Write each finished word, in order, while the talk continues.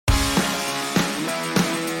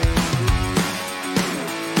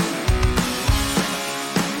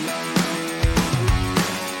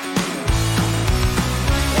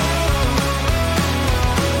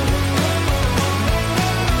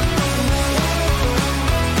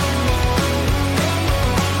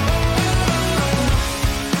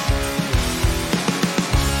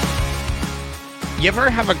You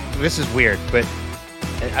ever have this is weird, but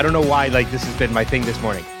I don't know why, like, this has been my thing this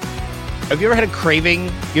morning. Have you ever had a craving?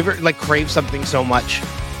 You ever, like, crave something so much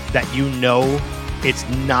that you know it's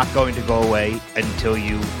not going to go away until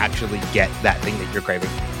you actually get that thing that you're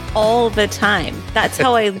craving? All the time. That's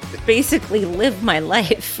how I basically live my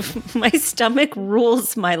life. My stomach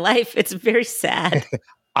rules my life. It's very sad.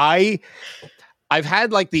 I've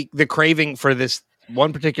had, like, the craving for this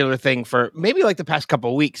one particular thing for maybe like the past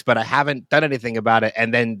couple of weeks, but I haven't done anything about it.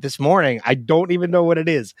 And then this morning, I don't even know what it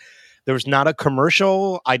is. There was not a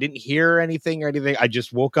commercial. I didn't hear anything or anything. I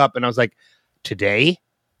just woke up and I was like, today,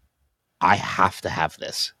 I have to have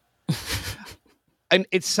this. And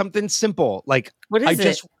it's something simple. Like, what is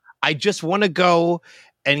it? I just want to go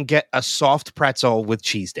and get a soft pretzel with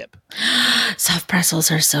cheese dip. Soft pretzels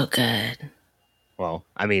are so good. Well,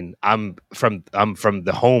 I mean, I'm from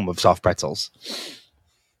the home of soft pretzels.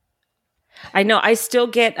 I know. I still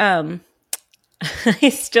get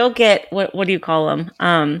what do you call them?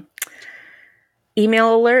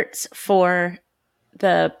 Email alerts for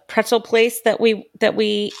the pretzel place that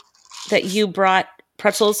you brought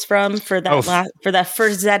pretzels from for that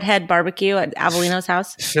first Zed Head barbecue at Avelino's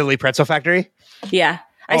house. Philly Pretzel Factory? Yeah.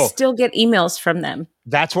 I still get emails from them.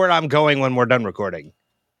 That's where I'm going when we're done recording.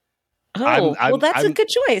 Oh, well, that's a good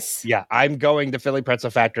choice. Yeah, I'm going to Philly Pretzel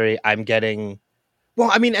Factory. I'm getting... Well,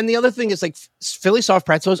 I mean, and the other thing is, like, Philly soft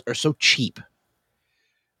pretzels are so cheap.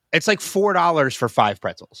 It's like $4 for 5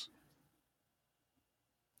 pretzels.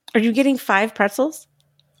 Are you getting 5 pretzels?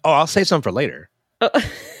 Oh, I'll save some for later. Oh.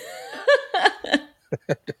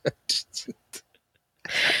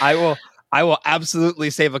 I will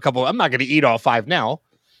absolutely save a couple. I'm not going to eat all 5 now.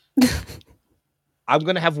 I'm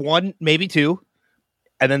going to have 1, maybe 2,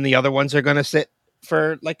 and then the other ones are going to sit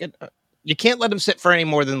for like you can't let them sit for any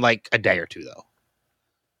more than like a day or 2, though.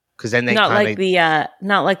 Because then they not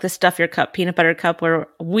like the Stuff Your Cup peanut butter cup where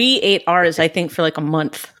we ate ours, I think, for like a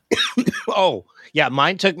month. Oh, yeah.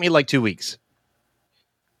 Mine took me like 2 weeks,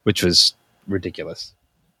 which was ridiculous.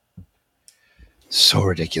 So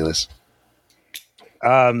ridiculous.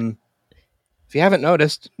 If you haven't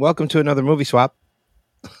noticed, welcome to another movie swap.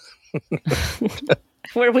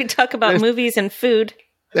 Where we talk about movies and food.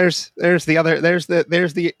 There's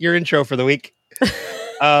your intro for the week.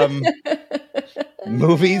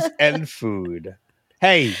 Movies and food.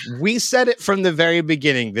 Hey, we said it from the very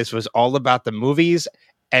beginning. This was all about the movies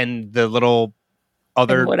and the little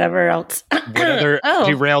other and whatever else. Whatever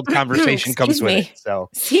derailed conversation comes with it. So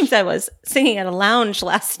seems I was singing at a lounge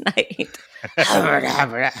last night.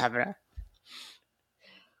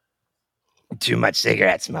 Too much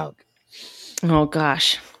cigarette smoke. Oh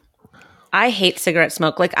gosh. I hate cigarette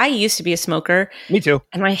smoke. Like, I used to be a smoker. Me too.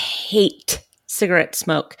 And I hate cigarette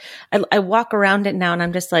smoke. I walk around it now and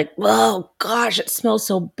I'm just like, oh gosh, it smells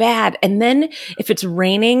so bad. And then if it's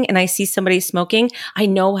raining and I see somebody smoking, I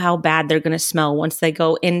know how bad they're going to smell once they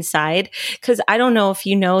go inside. Because I don't know if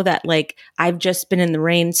you know that, like, I've just been in the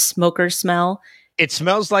rain smoker smell. It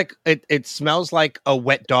smells like it smells like a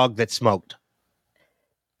wet dog that smoked.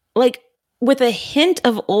 Like, with a hint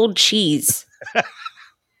of old cheese.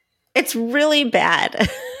 It's really bad.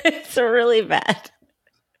 It's really bad.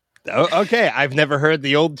 Oh, okay, I've never heard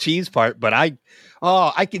the old cheese part, but I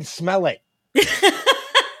can smell it.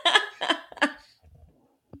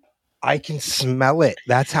 I can smell it.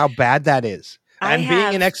 That's how bad that is. And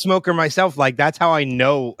being an ex-smoker myself, like, that's how I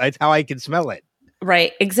know. That's how I can smell it.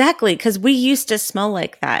 Right, exactly. Because we used to smell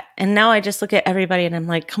like that. And now I just look at everybody and I'm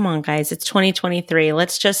like, come on, guys, it's 2023.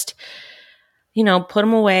 Let's just, put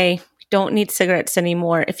them away. Don't need cigarettes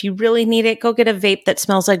anymore. If you really need it, go get a vape that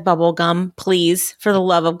smells like bubble gum, please. For the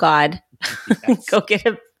love of God. Yes. Go get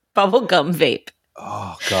a bubble gum vape.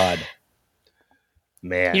 Oh, God.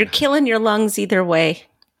 Man. You're killing your lungs either way.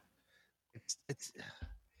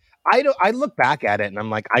 I look back at it and I'm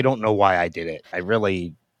like, I don't know why I did it. I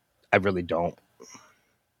really don't.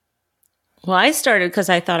 Well, I started because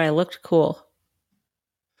I thought I looked cool.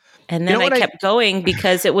 And then I kept going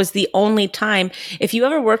because it was the only time. If you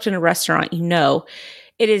ever worked in a restaurant,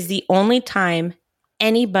 it is the only time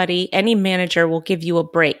any manager will give you a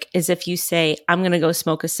break is if you say, I'm going to go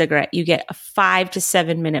smoke a cigarette. You get a 5 to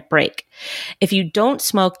 7 minute break. If you don't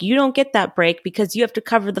smoke, you don't get that break because you have to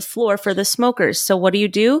cover the floor for the smokers. So what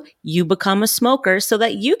do? You become a smoker so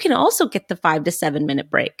that you can also get the 5 to 7 minute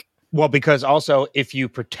break. Well, because also if you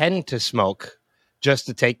pretend to smoke just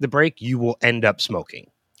to take the break, you will end up smoking.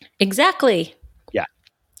 Exactly. Yeah.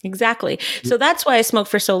 Exactly. So that's why I smoked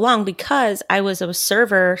for so long, because I was a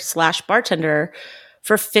server / bartender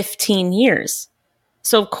for 15 years.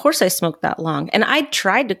 So of course I smoked that long. And I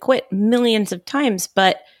tried to quit millions of times,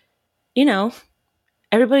 but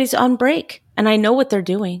everybody's on break. And I know what they're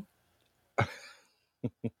doing.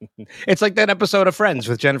 It's like that episode of Friends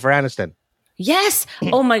with Jennifer Aniston. Yes.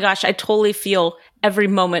 Oh my gosh. I totally feel every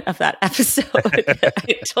moment of that episode.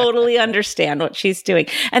 I totally understand what she's doing.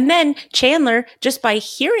 And then Chandler, just by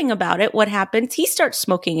hearing about it, what happens? He starts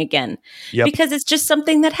smoking again because it's just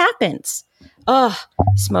something that happens. Oh,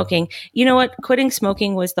 smoking. You know what? Quitting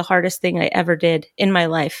smoking was the hardest thing I ever did in my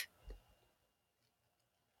life.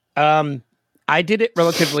 I did it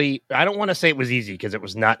relatively, I don't want to say it was easy because it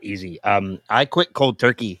was not easy. I quit cold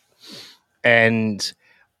turkey, and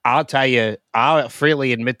I'll tell you, I'll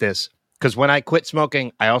freely admit this, because when I quit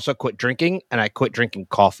smoking, I also quit drinking, and I quit drinking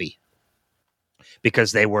coffee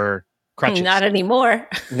because they were crutches. Not anymore.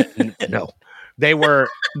 No, they were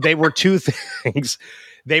two things.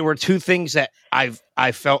 They were two things that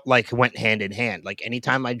I felt like went hand in hand. Like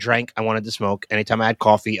anytime I drank, I wanted to smoke. Anytime I had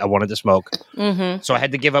coffee, I wanted to smoke. Mm-hmm. So I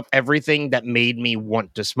had to give up everything that made me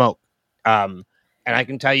want to smoke. And I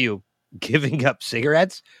can tell you, giving up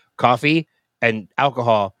cigarettes, coffee, and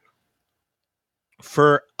alcohol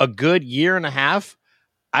for a good year and a half,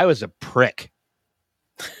 I was a prick.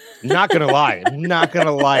 Not gonna lie. Not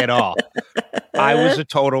gonna lie at all. I was a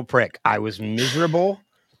total prick. I was miserable.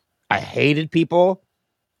 I hated people.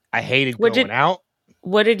 I hated going out.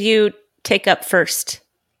 What did you take up first?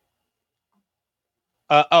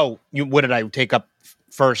 What did I take up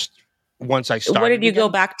first once I started? What did you go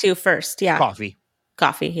back to first? Yeah. Coffee,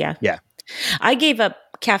 yeah. Yeah. I gave up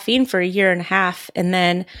caffeine for a year and a half, and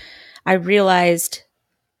then I realized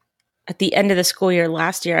at the end of the school year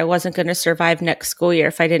last year, I wasn't going to survive next school year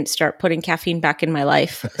if I didn't start putting caffeine back in my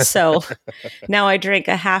life. So now I drink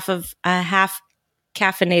a half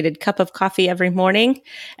caffeinated cup of coffee every morning,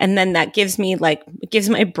 and then that gives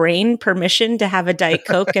my brain permission to have a Diet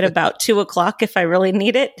Coke at about 2:00 if I really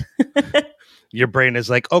need it. Your brain is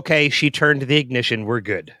like, okay, she turned the ignition, we're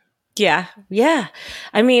good. Yeah.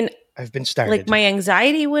 I mean, I've been started. Like my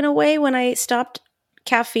anxiety went away when I stopped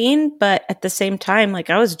caffeine, but at the same time, like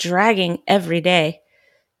I was dragging every day,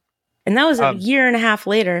 and that was a year and a half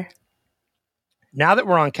later. Now that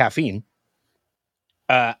we're on caffeine,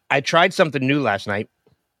 I tried something new last night.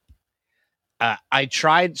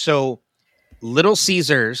 Little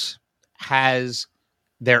Caesars has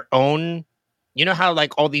their own, you know how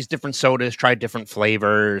like all these different sodas try different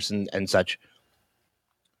flavors and such.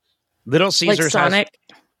 Little Caesars like Sonic?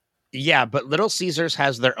 But Little Caesars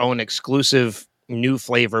has their own exclusive new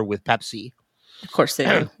flavor with Pepsi. Of course they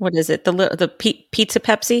do. What is it? The pizza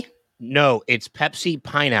Pepsi? No, it's Pepsi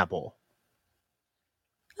Pineapple.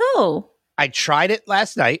 Oh. I tried it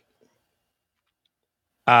last night.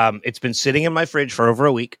 It's been sitting in my fridge for over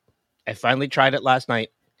a week. I finally tried it last night.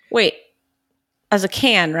 Wait, as a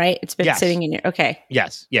can, right? It's been sitting in your... Okay.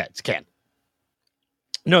 Yes. Yeah, it's a can.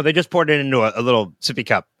 No, they just poured it into a little sippy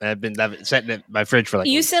cup. I've been sitting in my fridge for like...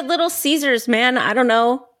 You said Little Caesars, man. I don't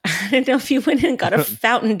know. I didn't know if you went and got a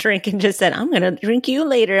fountain drink and just said, I'm going to drink you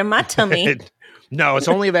later in my tummy. No, it's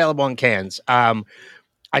only available in cans.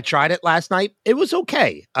 I tried it last night. It was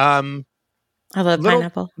okay. I love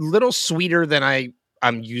pineapple. Little sweeter than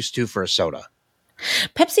I'm used to for a soda.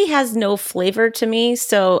 Pepsi has no flavor to me,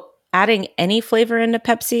 so adding any flavor into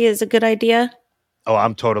Pepsi is a good idea. Oh,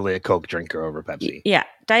 I'm totally a Coke drinker over Pepsi. Yeah,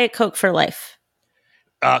 Diet Coke for life.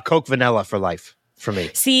 Coke vanilla for life for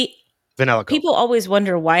me. See, vanilla Coke. People always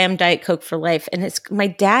wonder why I'm Diet Coke for life, and it's my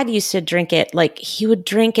dad used to drink it like he would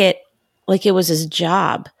drink it like it was his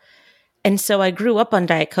job. And so I grew up on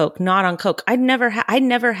Diet Coke, not on Coke. I never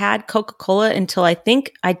had Coca-Cola until I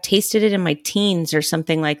think I tasted it in my teens or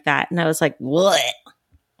something like that. And I was like, what?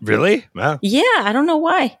 Really? Wow. Yeah, I don't know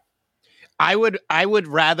why. I would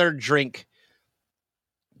rather drink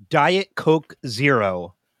Diet Coke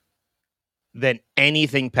Zero than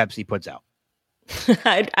anything Pepsi puts out.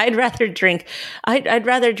 I'd rather drink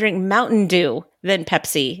Mountain Dew than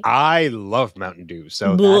Pepsi. I love Mountain Dew,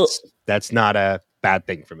 so that's not a bad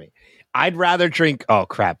thing for me. I'd rather drink. Oh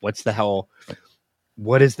crap! What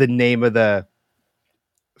is the name of the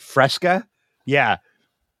Fresca? Yeah.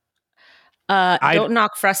 Don't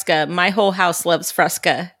knock Fresca. My whole house loves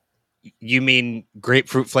Fresca. You mean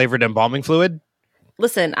grapefruit flavored embalming fluid?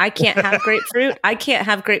 Listen, I can't have grapefruit. I can't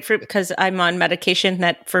have grapefruit because I'm on medication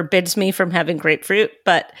that forbids me from having grapefruit.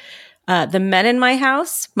 But the men in my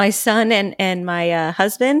house, my son and my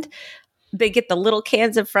husband, they get the little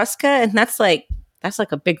cans of Fresca, and that's like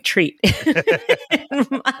a big treat in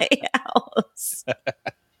my house.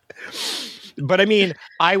 But I mean,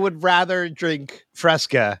 I would rather drink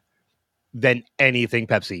Fresca than anything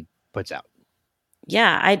Pepsi puts out.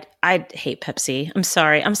 Yeah, I hate Pepsi. I'm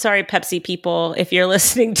sorry, Pepsi people. If you're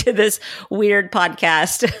listening to this weird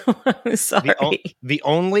podcast, I'm sorry. The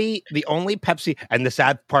only Pepsi, and the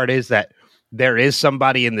sad part is that there is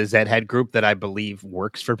somebody in the Zedhead group that I believe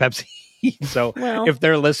works for Pepsi. So if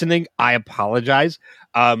they're listening, I apologize.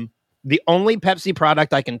 The only Pepsi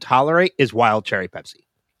product I can tolerate is Wild Cherry Pepsi.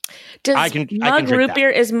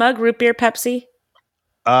 Is Mug Root Beer Pepsi?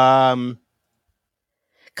 Because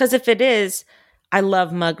if it is, I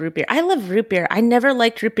love Mug Root Beer. I love root beer. I never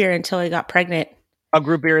liked root beer until I got pregnant. Mug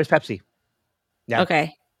Root Beer is Pepsi. Yeah.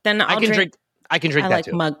 Okay. Then I can drink that like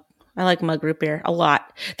too. I like Mug Root Beer a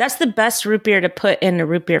lot. That's the best root beer to put in a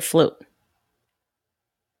root beer flute.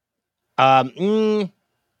 No,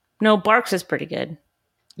 Barks is pretty good.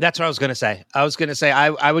 That's what I was going to say.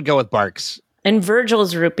 I would go with Barks. And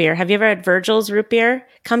Virgil's root beer. Have you ever had Virgil's root beer?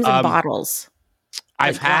 Comes in bottles.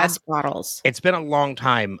 I've had glass bottles. It's been a long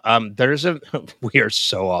time. We are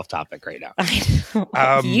so off topic right now.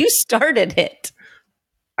 You started it.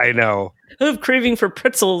 I know. I have craving for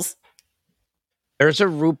pretzels. There's a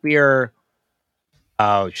root beer.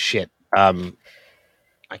 Oh shit. I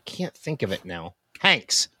can't think of it now.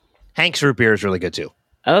 Hank's root beer is really good too.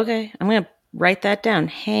 Okay, I'm gonna write that down.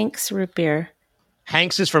 Hank's root beer.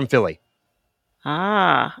 Hank's is from Philly.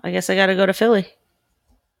 I guess I got to go to Philly.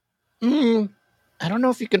 I don't know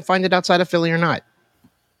if you can find it outside of Philly or not.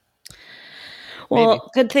 Well, maybe.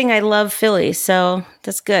 Good thing I love Philly, so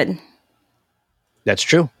that's good. That's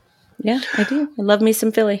true. Yeah, I do. I love me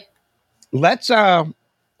some Philly. Let's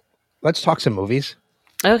talk some movies.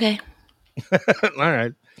 Okay. All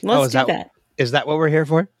right. Let's do that. Is that what we're here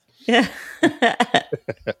for? Yeah.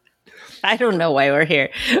 I don't know why we're here.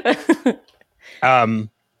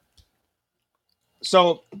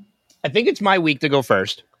 So I think it's my week to go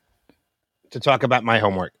first to talk about my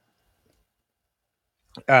homework.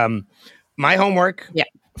 My homework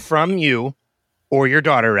from you, or your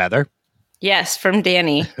daughter rather. Yes, from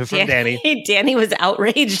Danny. Danny. Danny was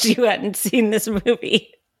outraged you hadn't seen this movie.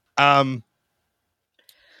 It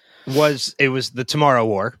was The Tomorrow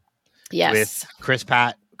War. Yes. With Chris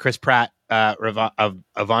Pratt,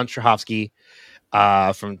 Yvonne Strahovski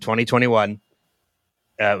from 2021.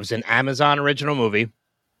 It was an Amazon original movie.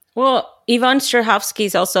 Well, Yvonne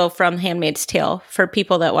Strahovski's also from Handmaid's Tale. For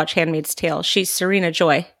people that watch Handmaid's Tale, she's Serena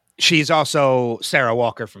Joy. She's also Sarah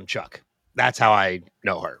Walker from Chuck. That's how I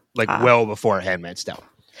know her, well before Handmaid's Tale.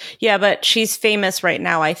 Yeah, but she's famous right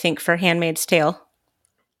now, I think, for Handmaid's Tale.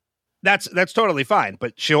 That's totally fine,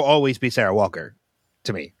 but she'll always be Sarah Walker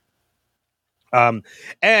to me.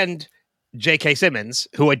 And J.K. Simmons,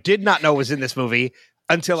 who I did not know was in this movie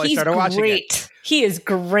until I started watching it. He is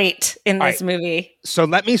great in this movie. So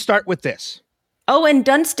let me start with this. Oh, and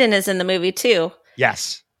Dunstan is in the movie too.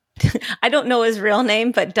 Yes. I don't know his real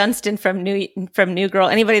name, but Dunstan from New Girl.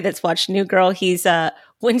 Anybody that's watched New Girl, he's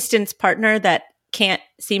Winston's partner that can't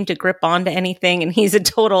seem to grip onto anything, and he's a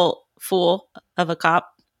total fool of a cop.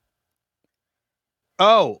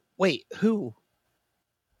 Oh, wait, who?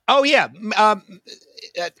 Oh, yeah.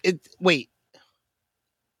 Wait.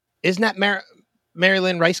 Isn't that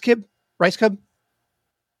Marilyn Rice Cub?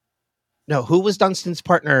 No, who was Dunstan's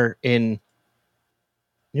partner in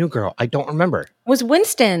New Girl? I don't remember. Was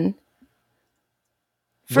Winston.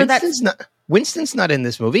 Winston's not in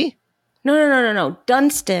this movie. No.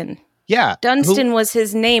 Dunstan. Yeah. Dunstan was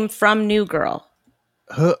his name from New Girl.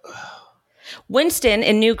 Winston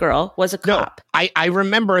in New Girl was a cop. No, I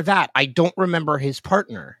remember that. I don't remember his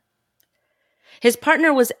partner. His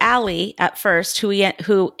partner was Allie at first, who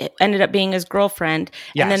ended up being his girlfriend.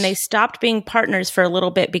 Yes. And then they stopped being partners for a little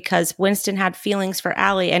bit because Winston had feelings for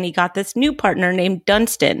Allie, and he got this new partner named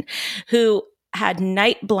Dunstan, who had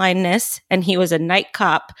night blindness, and he was a night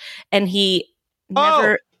cop, and he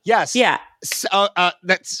never... Yes. Yeah.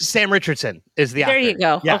 That's Sam Richardson is the actor. There you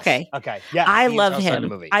go. Yes. Okay. Yeah. I love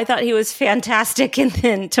him. I thought he was fantastic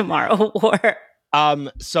in Tomorrow War.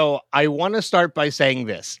 So I want to start by saying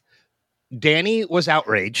this. Danny was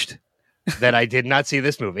outraged that I did not see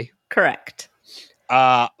this movie. Correct.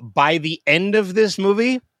 By the end of this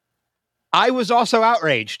movie, I was also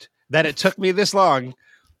outraged that it took me this long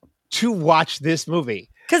to watch this movie.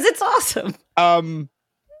 Because it's awesome.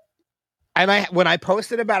 And when I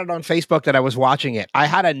posted about it on Facebook that I was watching it, I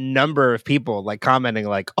had a number of people commenting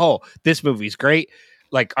 "Oh, this movie's great."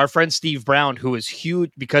 Like our friend Steve Brown, who is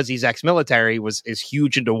huge because he's ex-military, is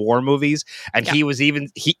huge into war movies, and he was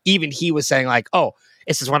he was saying "Oh,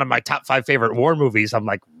 this is one of my top 5 favorite war movies." I'm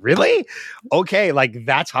like, really? Okay,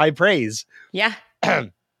 that's high praise. Yeah.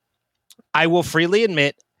 I will freely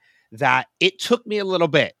admit that it took me a little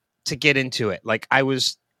bit to get into it. I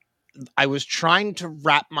was I was trying to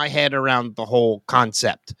wrap my head around the whole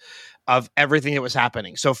concept of everything that was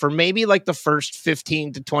happening. So for maybe like the first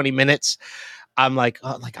 15 to 20 minutes, I'm like,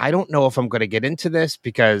 I don't know if I'm going to get into this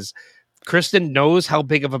because Kristen knows how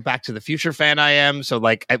big of a Back to the Future fan I am. So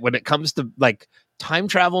like when it comes to like time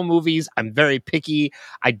travel movies, I'm very picky.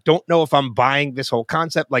 I don't know if I'm buying this whole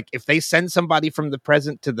concept. Like if they send somebody from the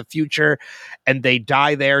present to the future and they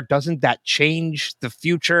die there, doesn't that change the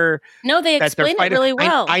future? No, they explain it really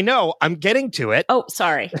well. I know. I'm getting to it. Oh,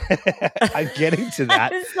 sorry. I'm getting to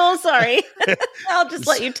that. I'm so sorry. I'll just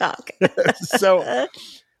let you talk. So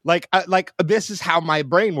like this is how my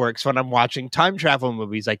brain works when I'm watching time travel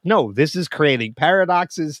movies. Like, no, this is creating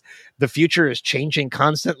paradoxes. The future is changing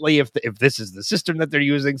constantly if this is the system that they're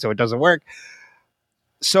using, so it doesn't work.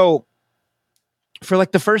 So for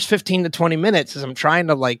like the first 15 to 20 minutes, as I'm trying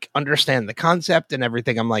to like understand the concept and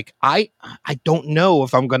everything, I'm like, I don't know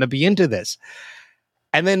if I'm going to be into this.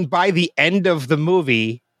 And then by the end of the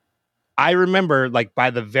movie, I remember, like,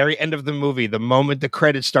 by the very end of the movie, the moment the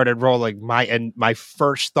credits started rolling, my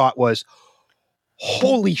first thought was,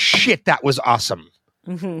 "Holy shit, that was awesome!"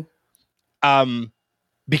 Mm-hmm.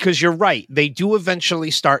 Because you're right, they do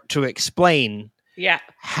eventually start to explain,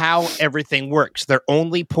 how everything works.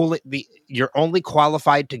 You're only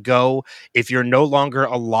qualified to go if you're no longer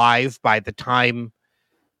alive by the time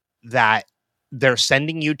that they're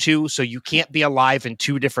sending you to, so you can't be alive in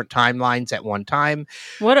two different timelines at one time.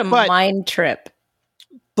 What a mind trip.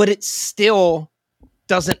 But it still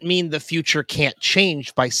doesn't mean the future can't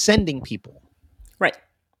change by sending people. Right.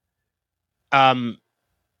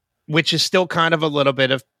 Which is still kind of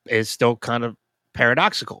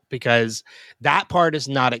paradoxical because that part is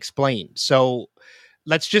not explained. So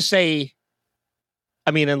let's just say,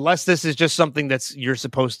 I mean, unless this is just something you're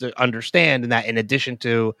supposed to understand, and that in addition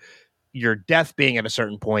to your death being at a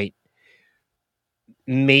certain point,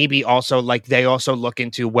 maybe also like they also look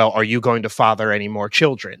into, well, are you going to father any more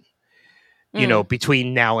children,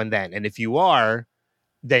 between now and then? And if you are,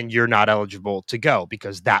 then you're not eligible to go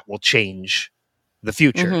because that will change the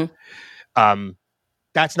future. Mm-hmm.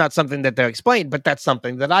 That's not something that they explained, but that's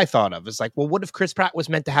something that I thought of. It's like, well, what if Chris Pratt was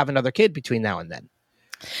meant to have another kid between now and then?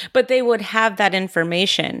 But they would have that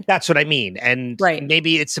information. That's what I mean. And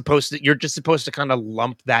maybe you're just supposed to kind of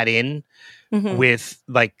lump that in with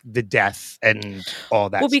like the death and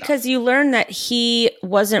all that. Well, because you learn that he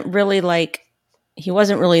wasn't really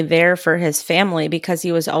there for his family because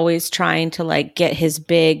he was always trying to like get his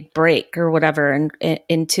big break or whatever and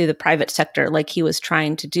into the private sector, like he was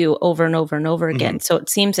trying to do over and over and over again. So it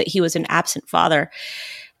seems that he was an absent father,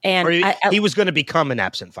 and he was going to become an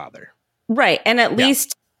absent father. Right. And at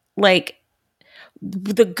least like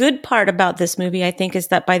the good part about this movie, I think, is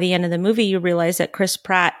that by the end of the movie, you realize that Chris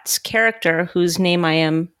Pratt's character, whose name I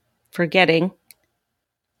am forgetting,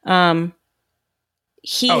 Dan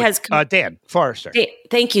Forrester.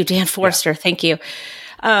 Thank you, Dan Forrester. Yeah. Thank you.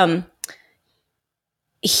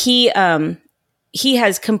 He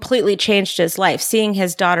has completely changed his life, seeing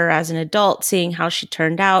his daughter as an adult, seeing how she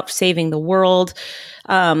turned out, saving the world.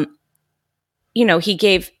 He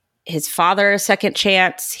gave his father a second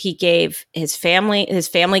chance. He gave his family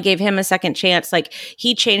gave him a second chance. Like,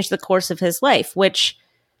 he changed the course of his life, which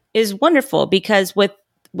is wonderful because with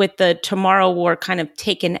the Tomorrow War kind of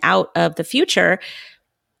taken out of the future,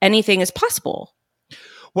 anything is possible.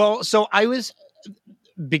 Well, so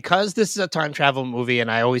because this is a time travel movie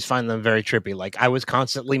and I always find them very trippy. Like, I was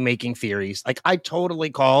constantly making theories. Like, I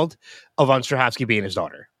totally called Yvonne Strahovski being his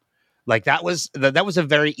daughter. Like, that was a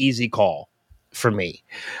very easy call for me.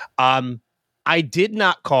 I did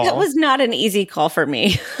not call. That was not an easy call for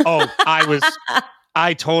me.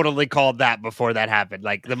 I totally called that before that happened.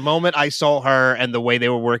 Like, the moment I saw her and the way they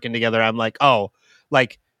were working together, I'm like, oh,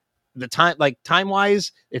 like the time, like time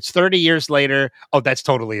wise, it's 30 years later. Oh, that's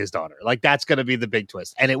totally his daughter. Like, that's going to be the big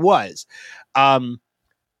twist. And it was. I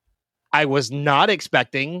was not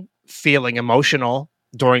expecting feeling emotional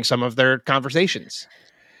during some of their conversations.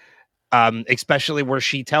 Especially where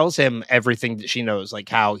she tells him everything that she knows, like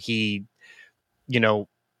how he,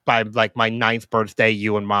 by like my 9th birthday,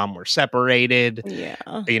 you and mom were separated. Yeah.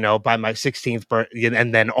 By my 16th birthday,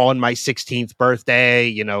 and then on my 16th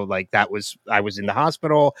birthday, like I was in the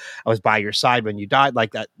hospital. I was by your side when you died.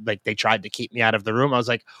 Like that, like they tried to keep me out of the room. I was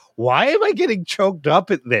like, why am I getting choked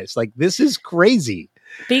up at this? Like, this is crazy.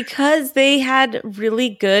 Because they had really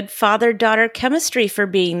good father-daughter chemistry for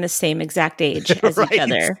being the same exact age as each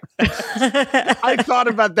other. I thought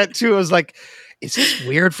about that too. I was like, is this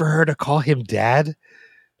weird for her to call him dad?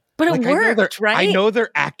 But it worked, right? I know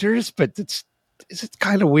they're actors, but is it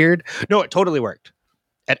kind of weird? No, it totally worked.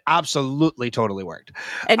 It absolutely totally worked.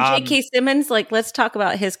 And J.K. Simmons, like, let's talk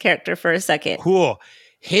about his character for a second. Cool.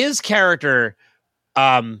 His character,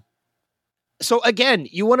 so again,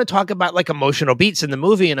 you want to talk about like emotional beats in the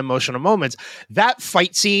movie and emotional moments. That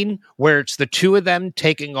fight scene where it's the two of them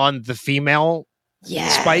taking on the female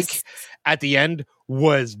Spike at the end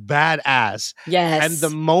was badass. Yes. And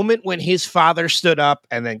the moment when his father stood up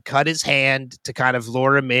and then cut his hand to kind of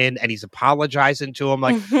lure him in, and he's apologizing to him,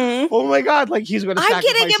 like, oh my God, like he's going to I'm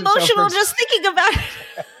getting emotional just thinking about it.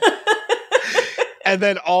 And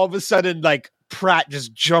then all of a sudden, like, Pratt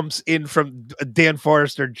just jumps in from Dan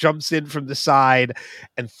Forrester jumps in from the side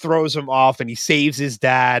and throws him off, and he saves his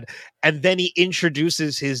dad. And then he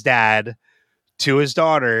introduces his dad to his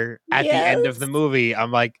daughter at the end of the movie.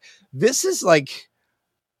 I'm like, this is like,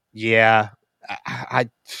 yeah,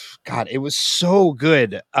 God, it was so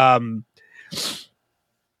good. And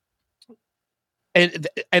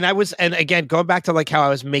I was, and again, going back to like how I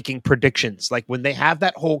was making predictions, like when they have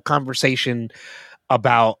that whole conversation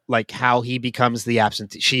about like how he becomes the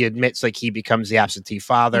absentee, she admits like he becomes the absentee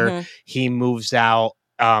father, he moves out,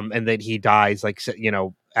 and then he dies, like, you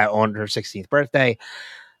know, on her 16th birthday.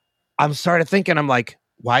 I'm started thinking, I'm like,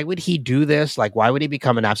 why would he do this? Like, why would he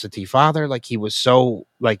become an absentee father? Like, he was so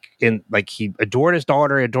like he adored his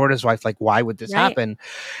daughter, adored his wife. Like, why would this happen?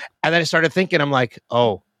 And then I started thinking, I'm like,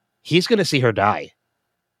 oh, he's going to see her die.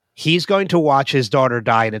 He's going to watch his daughter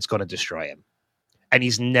die, and it's going to destroy him. And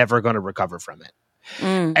he's never going to recover from it.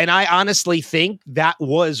 And I honestly think that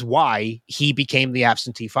was why he became the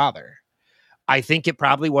absentee father. I think it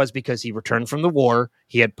probably was because he returned from the war.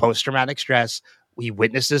 He had post-traumatic stress. He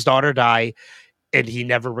witnessed his daughter die, and he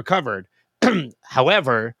never recovered.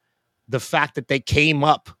 However, the fact that they came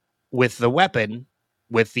up with the weapon,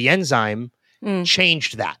 with the enzyme,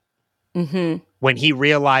 changed that. When he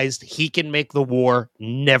realized he can make the war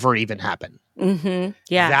never even happen.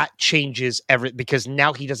 That changes everything, because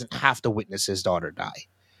now he doesn't have to witness his daughter die.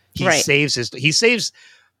 He saves,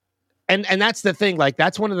 and that's the thing. Like,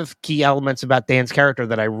 that's one of the key elements about Dan's character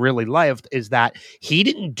that I really loved, is that he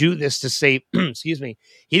didn't do this to save, excuse me,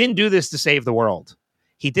 he didn't do this to save the world.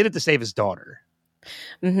 He did it to save his daughter.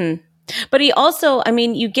 But he also, I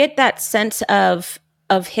mean, you get that sense of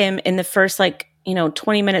him in the first, like,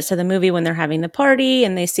 20 minutes of the movie when they're having the party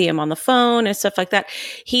and they see him on the phone and stuff like that.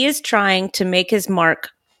 He is trying to make his mark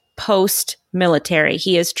post-military.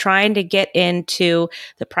 He is trying to get into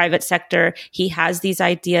the private sector. He has these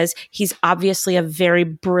ideas. He's obviously a very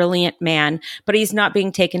brilliant man, but he's not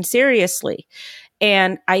being taken seriously.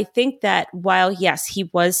 And I think that while, yes, he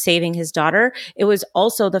was saving his daughter, it was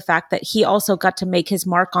also the fact that he also got to make his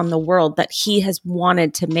mark on the world that he has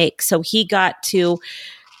wanted to make. So he got to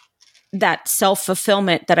that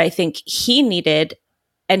self-fulfillment that I think he needed.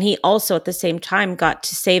 And he also at the same time got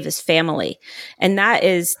to save his family. And that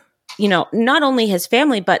is, not only his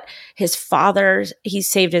family, but his father. He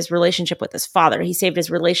saved his relationship with his father. He saved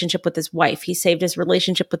his relationship with his wife. He saved his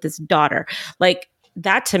relationship with his daughter. Like,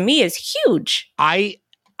 that to me is huge. I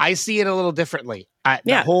see it a little differently. I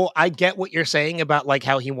get what you're saying about like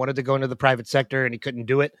how he wanted to go into the private sector and he couldn't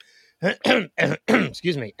do it.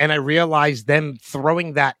 Excuse me. And I realized them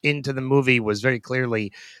throwing that into the movie was very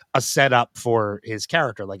clearly a setup for his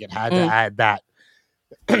character. Like, it had to add that.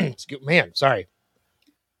 Man, sorry.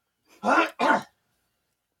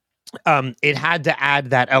 It had to add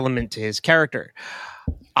that element to his character.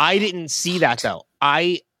 I didn't see that though.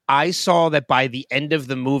 I saw that by the end of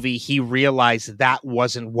the movie, he realized that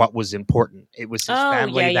wasn't what was important. It was his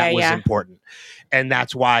family that was important. And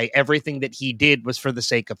that's why everything that he did was for the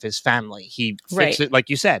sake of his family. He fixed it, like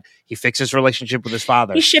you said, he fixed his relationship with his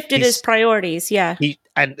father. He shifted his priorities, the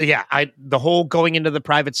whole going into the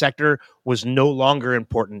private sector was no longer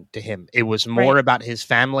important to him. It was more about his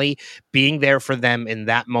family, being there for them in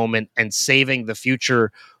that moment and saving the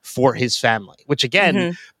future for his family, which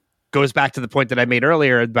again, goes back to the point that I made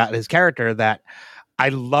earlier about his character, that I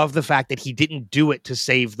love the fact that he didn't do it to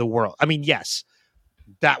save the world. I mean, yes,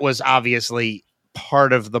 that was obviously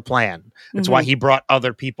part of the plan. That's why he brought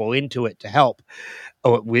other people into it to help,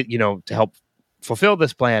 to help fulfill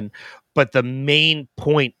this plan. But the main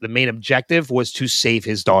point, the main objective was to save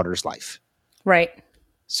his daughter's life. Right.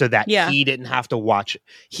 So that he didn't have to watch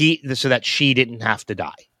so that she didn't have to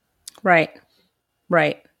die. Right.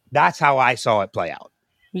 Right. That's how I saw it play out.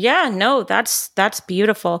 Yeah, no, that's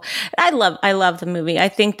beautiful. I love the movie. I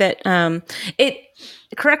think that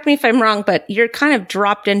correct me if I'm wrong, but you're kind of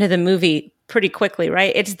dropped into the movie pretty quickly,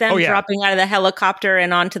 right? It's them dropping out of the helicopter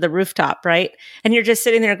and onto the rooftop, right? And you're just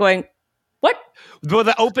sitting there going, what? Well,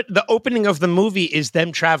 the opening of the movie is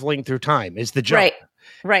them traveling through time, is the jump. Right.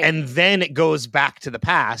 Right. And then it goes back to the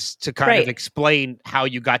past to kind of explain how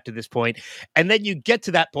you got to this point. And then you get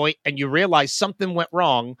to that point and you realize something went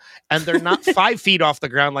wrong, and they're not 5 feet off the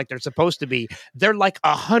ground like they're supposed to be. They're like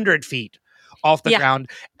 100 feet off the ground.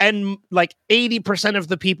 And like 80% of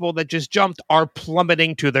the people that just jumped are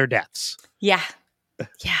plummeting to their deaths. Yeah.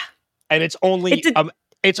 Yeah. And it's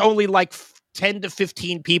only like 10 to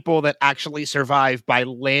 15 people that actually survive by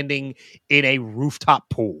landing in a rooftop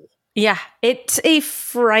pool. Yeah, it's a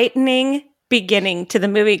frightening beginning to the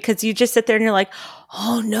movie because you just sit there and you're like,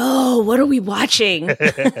 oh no, what are we watching?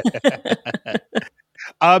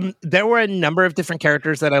 There were a number of different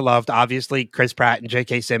characters that I loved. Obviously, Chris Pratt and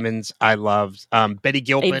J.K. Simmons, I loved. Betty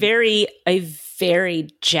Gilpin. A very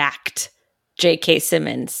jacked J.K.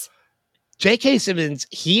 Simmons. J.K. Simmons,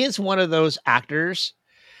 he is one of those actors.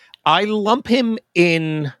 I lump him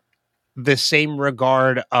in the same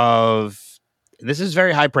regard of, this is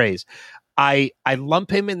very high praise. I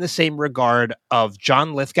lump him in the same regard of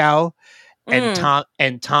John Lithgow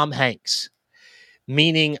and Tom Hanks,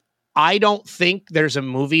 meaning I don't think there's a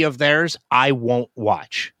movie of theirs I won't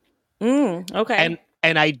watch. Okay.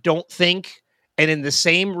 And I don't think, and in the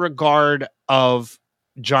same regard of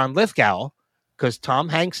John Lithgow, because Tom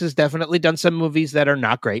Hanks has definitely done some movies that are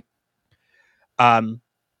not great.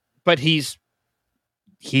 But he's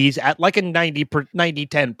at like a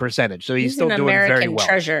 90-10 percentage. So he's still doing American very well.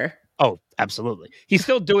 Treasure. Oh, absolutely. He's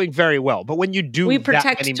still doing very well. But when you do, we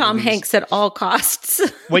protect Tom Hanks at all costs.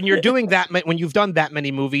 When you're doing that, when you've done that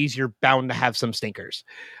many movies, you're bound to have some stinkers.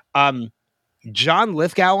 John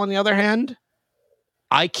Lithgow, on the other hand,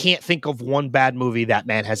 I can't think of one bad movie that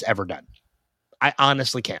man has ever done. I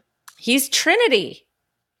honestly can't. He's Trinity.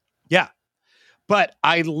 Yeah. But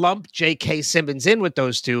I lump J.K. Simmons in with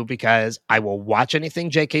those two because I will watch anything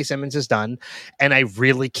J.K. Simmons has done, and I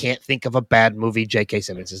really can't think of a bad movie J.K.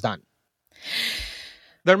 Simmons has done.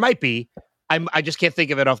 There might be. I just can't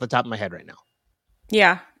think of it off the top of my head right now.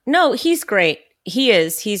 Yeah. No, he's great. He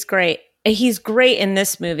is. He's great. He's great in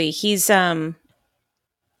this movie. He's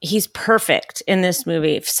perfect in this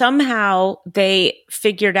movie. Somehow they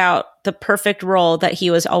figured out the perfect role that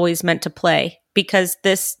he was always meant to play. Because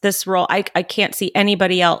this role, I can't see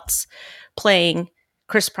anybody else playing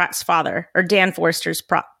Chris Pratt's father or Dan Forster's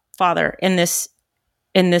father in this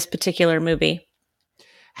particular movie.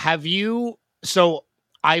 Have you? So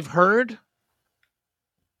I've heard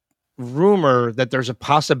rumor that there's a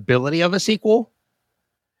possibility of a sequel.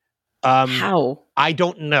 How? I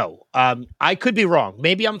don't know. I could be wrong.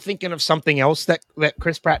 Maybe I'm thinking of something else that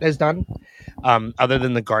Chris Pratt has done, other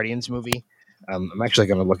than the Guardians movie. I'm actually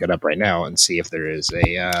going to look it up right now and see if there is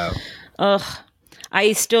a...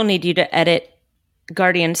 I still need you to edit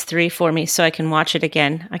Guardians 3 for me so I can watch it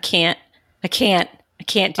again. I can't do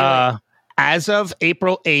it. As of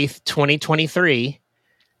April 8th, 2023,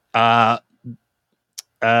 Chris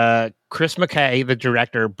McKay, the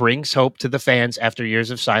director, brings hope to the fans after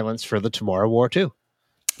years of silence for the Tomorrow War 2.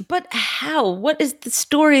 But how? What is the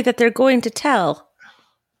story that they're going to tell?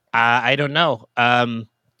 I don't know.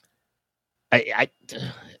 I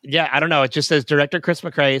don't know. It just says director Chris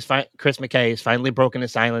McKay has finally broken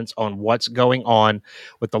his silence on what's going on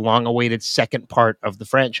with the long-awaited second part of the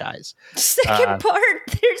franchise. Second part?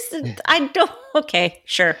 Okay,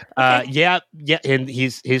 sure. Okay. Yeah, and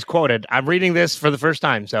he's quoted. I'm reading this for the first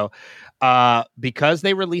time, so because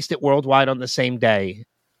they released it worldwide on the same day.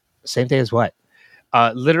 Same day as what?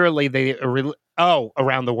 Literally,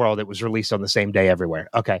 around the world. It was released on the same day everywhere.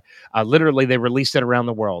 Okay. Literally, they released it around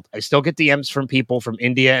the world. I still get DMs from people from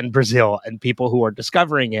India and Brazil and people who are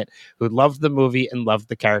discovering it, who love the movie and love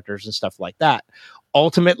the characters and stuff like that.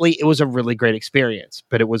 Ultimately, it was a really great experience,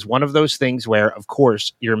 but it was one of those things where, of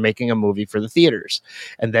course, you're making a movie for the theaters.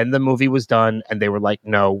 And then the movie was done and they were like,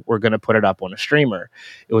 no, we're going to put it up on a streamer.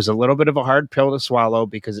 It was a little bit of a hard pill to swallow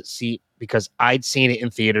because I'd seen it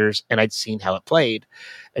in theaters and I'd seen how it played.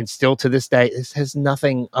 And still to this day, this has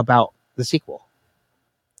nothing about the sequel.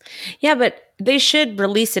 Yeah, but they should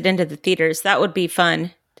release it into the theaters. That would be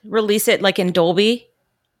fun. Release it like in Dolby.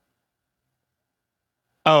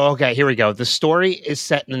 Oh, okay. Here we go. The story is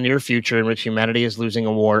set in the near future in which humanity is losing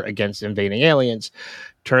a war against invading aliens.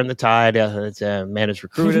 Turn the tide. Man is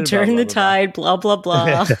recruited. Turn the tide. Blah, blah,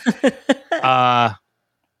 blah.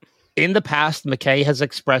 In the past, McKay has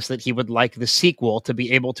expressed that he would like the sequel to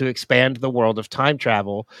be able to expand the world of time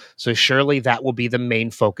travel. So surely that will be the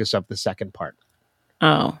main focus of the second part.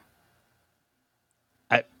 Oh.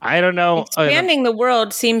 I don't know. Expanding the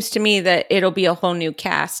world seems to me that it'll be a whole new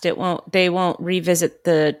cast. They won't revisit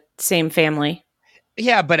the same family.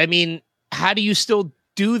 Yeah, but I mean, how do you still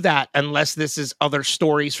do that unless this is other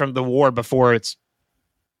stories from the war before it's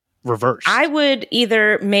reversed. I would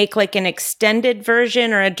either make like an extended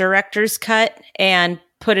version or a director's cut and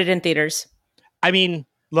put it in theaters. I mean,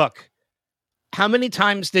 look, how many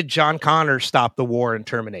times did John Connor stop the war in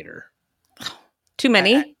Terminator? Too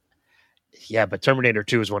many. Yeah, but Terminator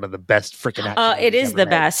 2 is one of the best freaking action it is the made.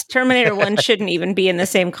 best. Terminator 1 shouldn't even be in the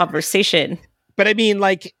same conversation. But I mean,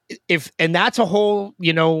 like, and that's a whole,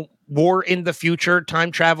 war in the future,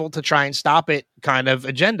 time travel to try and stop it kind of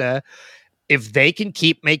agenda. If they can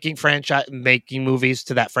keep making movies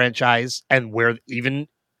to that franchise, and where, even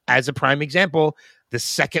as a prime example, the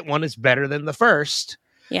second one is better than the first.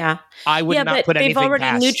 Yeah, I would not put anything past. They've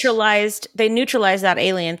already neutralized that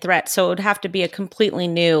alien threat, so it would have to be a completely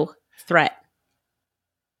new threat.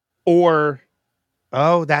 Or,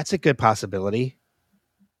 that's a good possibility.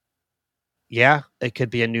 Yeah, it could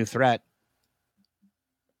be a new threat.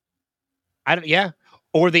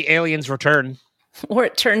 Or the aliens return. Or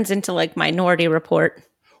it turns into like Minority Report.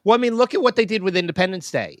 Well, I mean, look at what they did with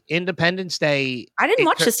Independence Day. Independence Day. I didn't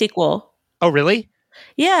watch the sequel. Oh, really?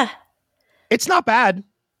 Yeah. It's not bad.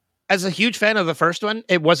 As a huge fan of the first one,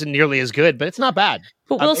 it wasn't nearly as good, but it's not bad.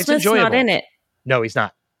 But Will Smith's not in it. No, he's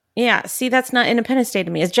not. Yeah. See, that's not Independence Day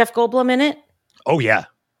to me. Is Jeff Goldblum in it? Oh, yeah.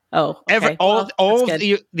 Oh, okay.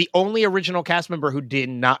 The only original cast member who did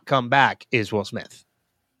not come back is Will Smith.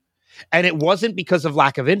 And it wasn't because of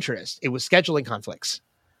lack of interest. It was scheduling conflicts.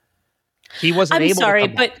 He wasn't able to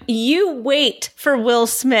come back. But you wait for Will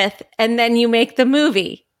Smith and then you make the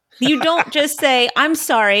movie. You don't just say, I'm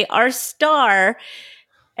sorry, our star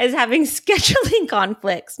is having scheduling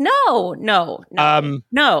conflicts. No.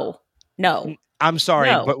 I'm sorry,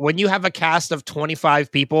 but when you have a cast of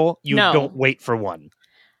 25 people, you don't wait for one.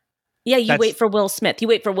 Yeah, you wait for Will Smith. You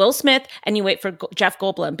wait for Will Smith and you wait for Jeff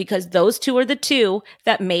Goldblum, because those two are the two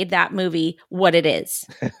that made that movie what it is.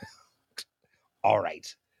 All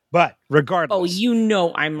right. But regardless.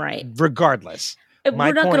 Oh, I'm right. Regardless.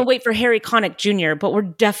 We're not going to wait for Harry Connick Jr., but we're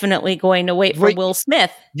definitely going to wait for Will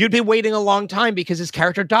Smith. You'd be waiting a long time because his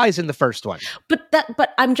character dies in the first one.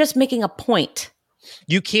 But I'm just making a point.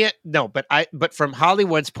 You can't, but from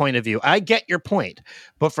Hollywood's point of view, I get your point,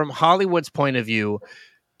 but from Hollywood's point of view,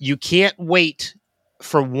 you can't wait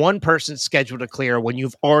for one person's schedule to clear when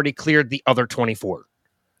you've already cleared the other 24.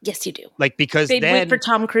 Yes, you do. Because they'd wait for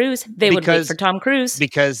Tom Cruise. They would wait for Tom Cruise.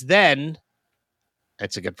 Because then,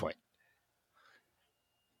 that's a good point.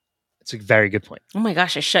 It's a very good point. Oh my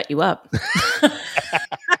gosh, I shut you up.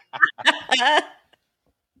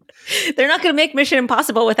 They're not going to make Mission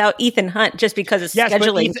Impossible without Ethan Hunt just because of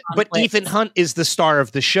scheduling. But Ethan Hunt is the star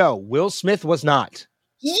of the show. Will Smith was not.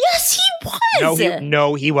 Yes, he was.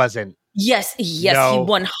 No, he wasn't. Yes, he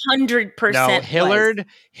 100%. No,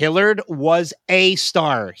 Hillard was a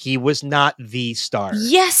star. He was not the star.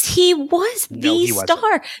 Yes, he was the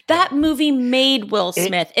star. That movie made Will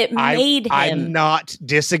Smith. It made him. I'm not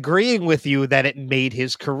disagreeing with you that it made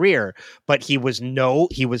his career, but he was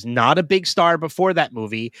not a big star before that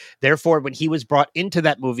movie. Therefore, when he was brought into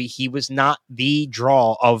that movie, he was not the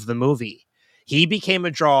draw of the movie. He became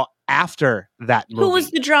a draw after that movie. Who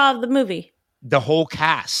was the draw of the movie? The whole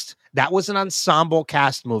cast. That was an ensemble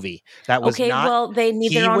cast movie. That was they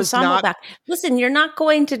need their ensemble back. Listen, you're not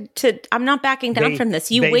going to I'm not backing down from this.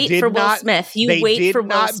 You wait for Will Smith.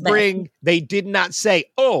 They did not say,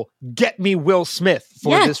 get me Will Smith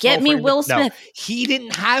for this. Get me Will Smith. No, he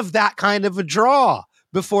didn't have that kind of a draw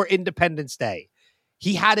before Independence Day.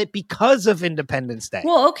 He had it because of Independence Day.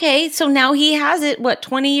 Well, okay, so now he has it.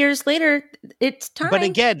 20 years later? It's time. But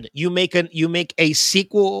again, you make a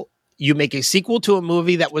sequel. You make a sequel to a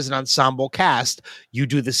movie that was an ensemble cast. You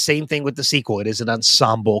do the same thing with the sequel. It is an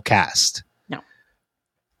ensemble cast. No.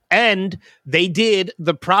 And they did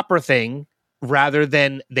the proper thing rather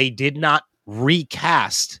than they did not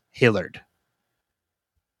recast Hillard.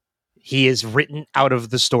 He is written out of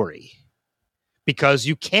the story because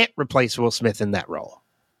you can't replace Will Smith in that role.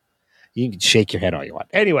 You can shake your head all you want.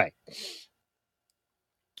 Anyway.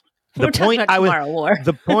 The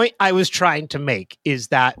point I was trying to make is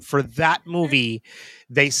that for that movie,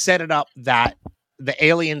 they set it up that the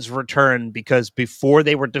aliens return because before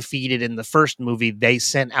they were defeated in the first movie, they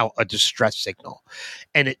sent out a distress signal.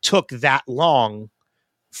 And it took that long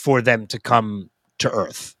for them to come to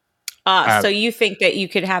Earth. So you think that you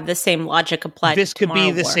could have the same logic applied this to could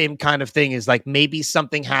be the War. Same kind of thing is like maybe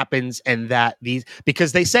something happens and that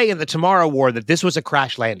because they say in the Tomorrow War that this was a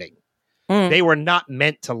crash landing. They were not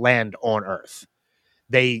meant to land on Earth.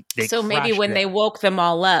 They so maybe when they woke them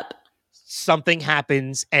all up, something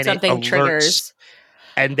happens and something it alerts, triggers,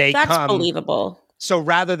 and that's believable. So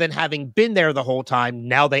rather than having been there the whole time,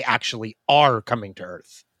 now they actually are coming to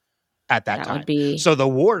Earth at that time. Would be... So the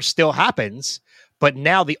war still happens, But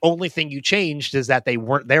now the only thing you changed is that they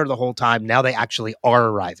weren't there the whole time. Now they actually are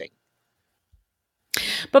arriving.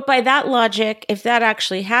 But by that logic, if that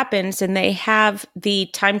actually happens and they have the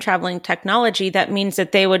time traveling technology, that means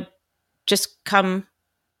that they would just come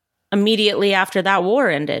immediately after that war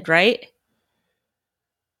ended, right?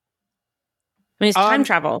 I mean, it's time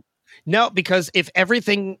travel. No, because if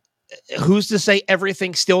everything, who's to say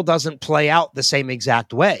everything still doesn't play out the same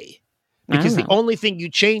exact way? Because the only thing you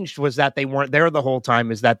changed was that they weren't there the whole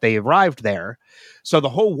time, is that they arrived there. So the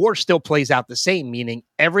whole war still plays out the same, meaning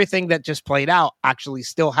everything that just played out actually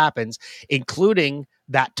still happens, including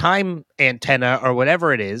that time antenna or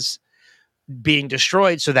whatever it is being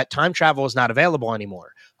destroyed, so that time travel is not available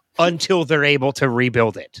anymore until they're able to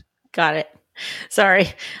rebuild it. Got it. Sorry.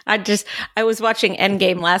 I was watching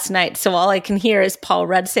Endgame last night, so all I can hear is Paul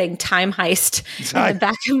Rudd saying time heist in the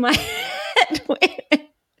back of my head.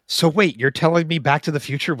 So wait, you're telling me Back to the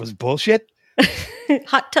Future was bullshit?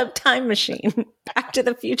 Hot Tub Time Machine. Back to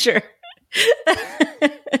the Future.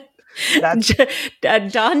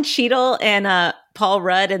 Don Cheadle and Paul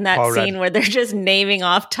Rudd in that scene where they're just naming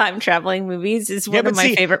off time traveling movies is one of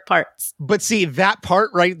my favorite parts. But see, that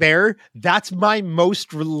part right there, that's my most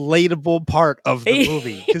relatable part of the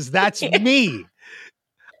movie, because that's me.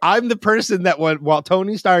 I'm the person that while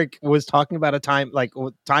Tony Stark was talking about time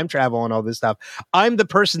travel and all this stuff, I'm the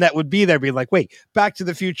person that would be there being like, wait, Back to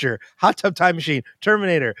the Future, Hot Tub Time Machine,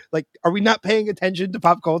 Terminator. Like, are we not paying attention to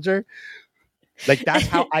pop culture? Like, that's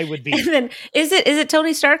how I would be. And then is it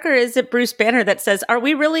Tony Stark or is it Bruce Banner that says, are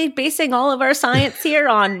we really basing all of our science here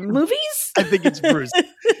on movies? I think it's Bruce.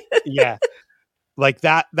 Yeah. Like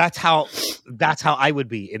that's how I would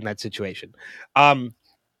be in that situation.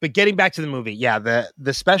 But getting back to the movie, yeah,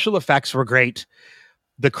 the special effects were great.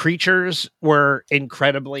 The creatures were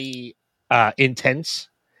incredibly intense.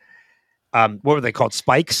 What were they called?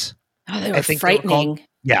 Spikes? Oh, they were frightening.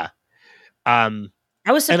 Yeah.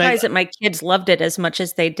 I was surprised that my kids loved it as much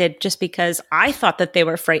as they did, just because I thought that they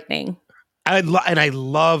were frightening. And I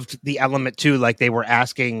loved the element too. Like, they were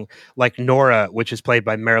asking, like, Nora, which is played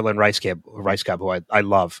by Marilyn Ricecab, who I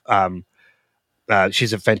love.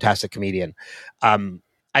 She's a fantastic comedian.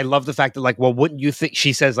 I love the fact that, like, well, wouldn't you think,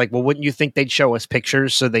 she says, like, well, wouldn't you think they'd show us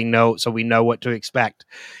pictures so we know what to expect?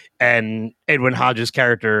 And Edwin Hodges'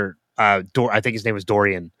 character, I think his name was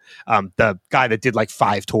Dorian, the guy that did like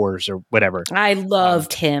 5 tours or whatever. I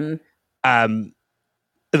loved him.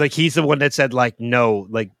 Like, he's the one that said, like, no,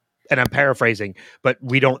 like, and I'm paraphrasing, but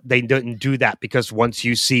they didn't do that because once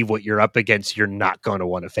you see what you're up against, you're not going to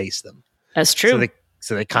want to face them. That's true.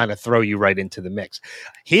 So they kind of throw you right into the mix.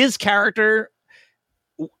 His character,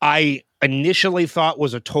 I initially thought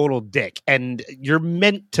was a total dick, and you're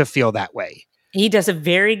meant to feel that way. He does a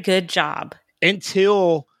very good job.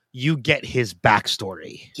 Until you get his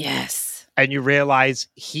backstory. Yes. And you realize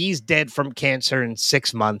he's dead from cancer in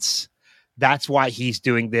 6 months. That's why he's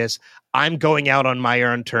doing this. I'm going out on my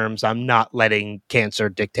own terms. I'm not letting cancer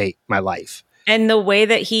dictate my life. And the way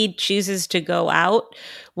that he chooses to go out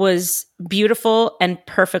was beautiful and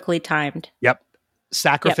perfectly timed. Yep.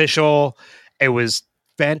 Sacrificial. Yep. It was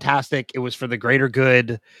fantastic. It was for the greater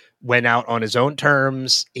good. Went out on his own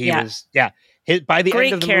terms. By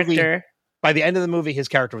the end of the movie, his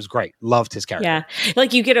character was great. Loved his character. Yeah.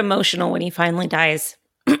 Like, you get emotional when he finally dies.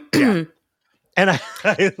 Yeah. And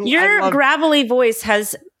your gravelly voice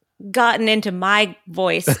has gotten into my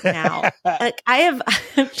voice now. Like, I've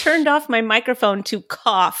turned off my microphone to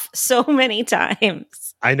cough so many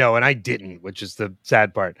times. I know, and I didn't, which is the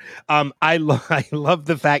sad part. I love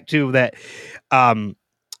the fact too that Dan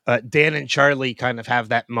and Charlie kind of have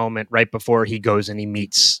that moment right before he goes and he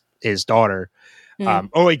meets his daughter.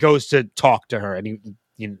 He goes to talk to her, and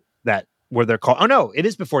where they're called. Oh no, it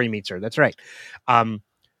is before he meets her. That's right.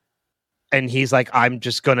 And he's like, I'm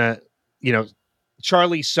just gonna,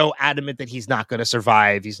 Charlie's so adamant that he's not gonna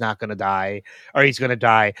survive. He's not gonna die, or he's gonna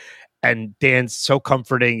die. And Dan's so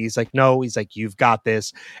comforting. He's like, no, he's like, you've got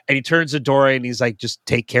this. And he turns to Dorian and he's like, just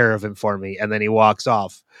take care of him for me. And then he walks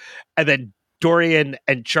off. And then Dorian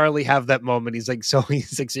and Charlie have that moment. He's like, so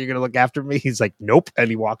you're going to look after me? He's like, nope. And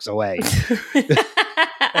he walks away.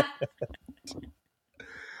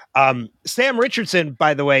 Sam Richardson,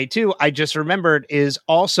 by the way, too, I just remembered, is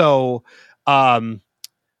also Edwin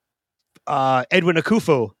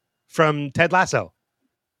Akufo from Ted Lasso.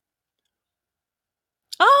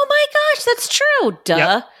 Oh my gosh, that's true.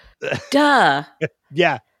 Duh. Yep. Duh.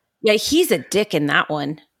 Yeah. Yeah, he's a dick in that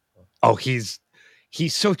one. Oh, he's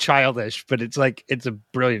so childish, but it's a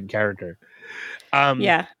brilliant character.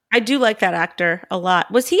 Yeah, I do like that actor a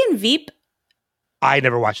lot. Was he in Veep? I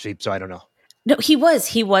never watched Veep, so I don't know. No, he was.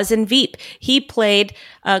 He was in Veep. He played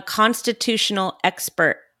a constitutional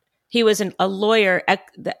expert. He was a lawyer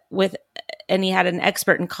and he had an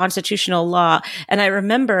expert in constitutional law. And I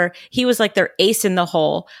remember he was like their ace in the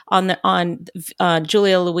hole on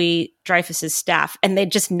Julia Louis-Dreyfus's staff, and they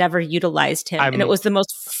just never utilized him. And it was the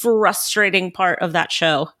most frustrating part of that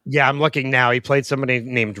show. Yeah, I'm looking now. He played somebody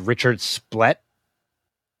named Richard Splett.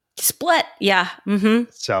 Splett, yeah.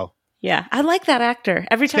 Mm-hmm. So yeah, I like that actor.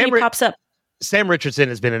 Every time he pops up. Sam Richardson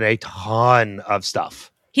has been in a ton of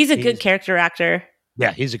stuff. He's a good character actor.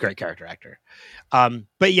 Yeah, he's a great character actor.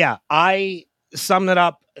 But yeah, I summed it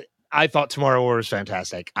up. I thought Tomorrow War was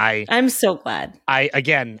fantastic. I'm so glad. I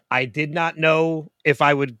did not know if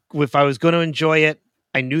I was going to enjoy it.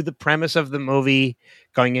 I knew the premise of the movie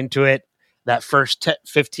going into it. That first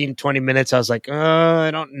 15, 20 minutes, I was like,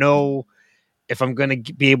 I don't know if I'm going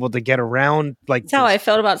to be able to get around. Like, that's how I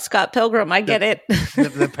felt about Scott Pilgrim. I get it.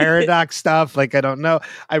 the paradox stuff. Like, I don't know.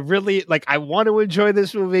 I really I want to enjoy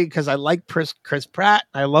this movie because I like Chris Pratt.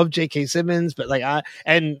 I love J.K. Simmons, but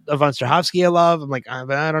and Yvonne Strahovski I love. I'm like,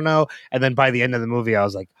 I don't know. And then by the end of the movie, I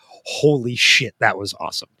was like, holy shit, that was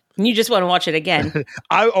awesome. You just want to watch it again.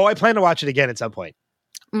 I plan to watch it again at some point.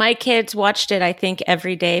 My kids watched it, I think,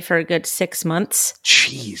 every day for a good 6 months.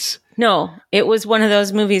 Jeez. No, it was one of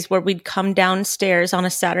those movies where we'd come downstairs on a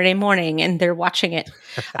Saturday morning and they're watching it.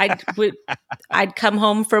 I'd come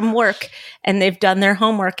home from work and they've done their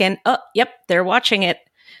homework and, oh, yep, they're watching it.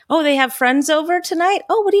 Oh, they have friends over tonight?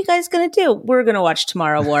 Oh, what are you guys going to do? We're going to watch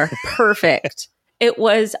Tomorrow War. Perfect. It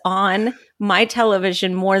was on my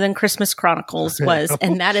television more than Christmas Chronicles was,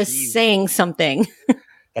 and that is saying something.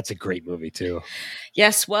 That's a great movie, too.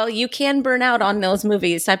 Yes, well, you can burn out on those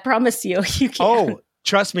movies. I promise you, you can. Oh,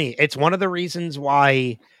 trust me. It's one of the reasons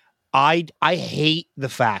why I hate the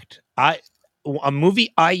fact. A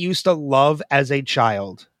movie I used to love as a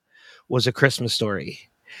child was A Christmas Story.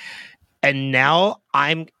 And now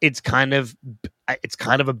it's kind of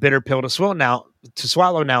a bitter pill to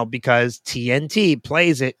swallow now because TNT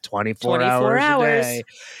plays it 24 hours a day.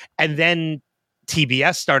 And then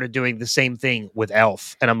TBS started doing the same thing with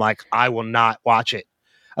Elf. And I'm like, I will not watch it.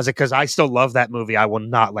 I was like, because I still love that movie. I will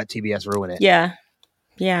not let TBS ruin it. Yeah.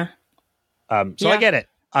 Yeah. So I get it.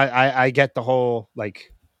 I get the whole,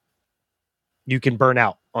 you can burn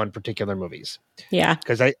out on particular movies. Yeah.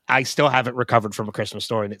 Because I still haven't recovered from A Christmas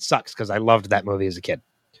Story, and it sucks because I loved that movie as a kid.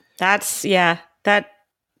 That's a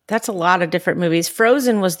lot of different movies.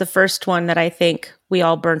 Frozen was the first one that I think we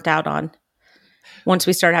all burnt out on once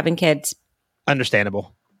we started having kids.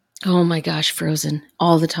 Understandable. Oh my gosh, Frozen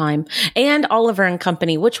all the time. And Oliver and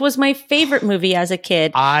Company, which was my favorite movie as a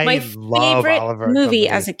kid. I love Oliver and Company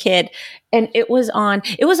as a kid. And it was on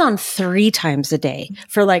 3 times a day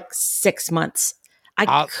for 6 months.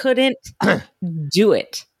 I couldn't do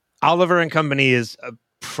it. Oliver and Company is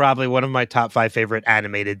probably one of my top 5 favorite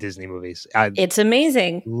animated Disney movies. It's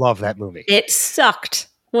amazing. Love that movie. It sucked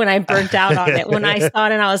when I burnt out on it. When I saw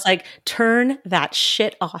it and I was like, turn that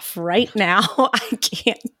shit off right now. I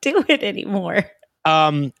can't do it anymore.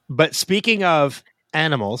 But speaking of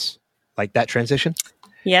animals, like that transition.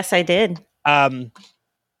 Yes, I did.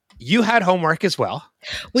 You had homework as well.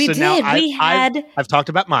 We did. I've talked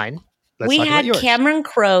about mine. We had Cameron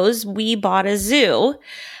Crowe's We Bought a Zoo,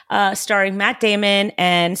 starring Matt Damon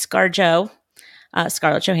and Scarlett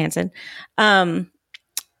Johansson.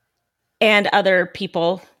 And other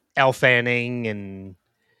people. Elle Fanning and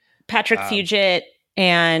Patrick Fugit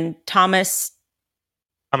and Thomas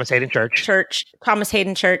Hayden Church. Thomas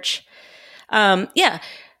Hayden Church. Yeah.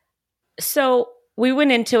 So we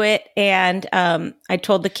went into it and I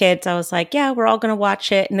told the kids, I was like, yeah, we're all going to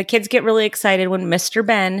watch it. And the kids get really excited when Mr.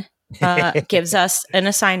 Ben gives us an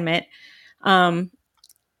assignment.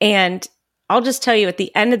 And I'll just tell you, at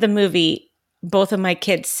the end of the movie, both of my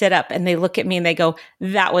kids sit up and they look at me and they go,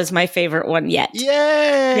 that was my favorite one yet.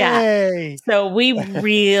 Yay! Yeah. So we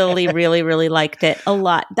really, really, really liked it a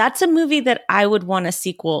lot. That's a movie that I would want a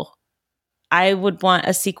sequel. I would want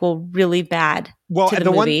a sequel really bad to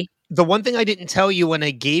the movie. The one thing I didn't tell you when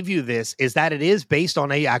I gave you this is that it is based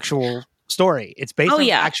on an actual story. It's based on an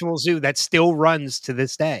actual zoo that still runs to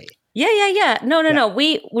this day. Yeah. No.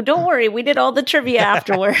 We don't worry. We did all the trivia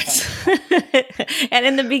afterwards. And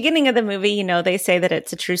in the beginning of the movie, they say that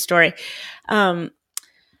it's a true story.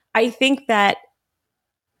 I think that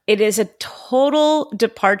it is a total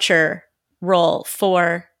departure role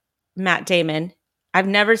for Matt Damon. I've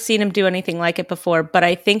never seen him do anything like it before, but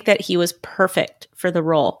I think that he was perfect for the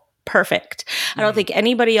role. Perfect. I don't think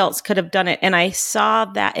anybody else could have done it. And I saw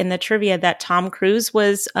that in the trivia that Tom Cruise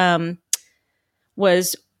was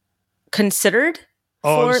considered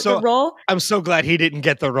for the role. I'm so glad he didn't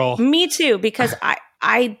get the role. Me too, because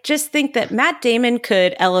I just think that Matt Damon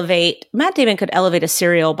could elevate a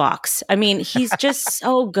cereal box. I mean, he's just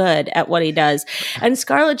so good at what he does. And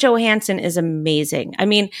Scarlett Johansson is amazing. I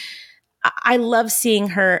mean, I love seeing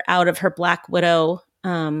her out of her Black Widow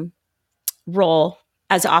role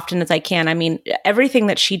as often as I can. I mean, everything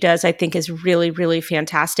that she does, I think, is really, really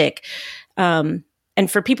fantastic. And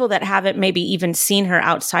for people that haven't maybe even seen her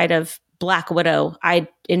outside of Black Widow, I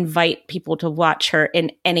invite people to watch her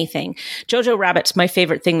in anything. Jojo Rabbit's my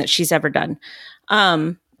favorite thing that she's ever done.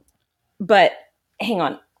 But hang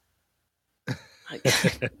on.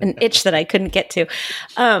 An itch that I couldn't get to.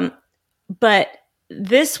 But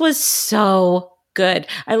this was so good.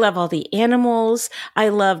 I love all the animals. I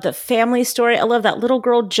love the family story. I love that little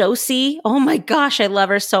girl, Josie. Oh my gosh, I love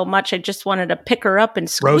her so much. I just wanted to pick her up and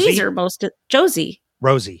squeeze her most. Josie.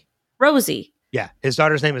 Rosie. Yeah. His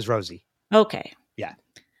daughter's name is Rosie. Okay. Yeah.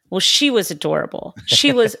 Well, she was adorable.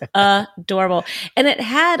 She was adorable. And it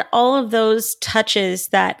had all of those touches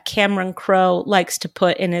that Cameron Crowe likes to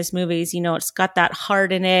put in his movies. You know, it's got that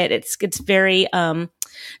heart in it. It's very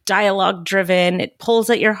dialogue driven. It pulls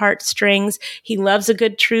at your heartstrings. He loves a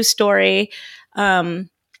good true story. I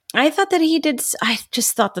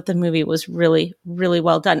just thought that the movie was really, really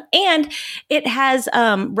well done. And it has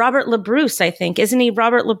Robert LaBruce, I think. Isn't he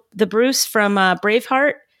Robert LaBruce from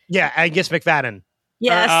Braveheart? Yeah, I guess McFadden.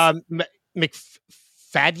 Yes.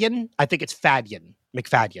 McFadden? I think it's Fadden.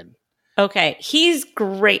 McFadden. Okay. He's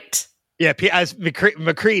great. Yeah, as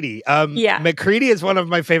McCready. Yeah. McCready is one of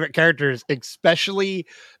my favorite characters, especially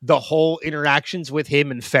the whole interactions with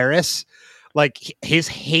him and Ferris. Like his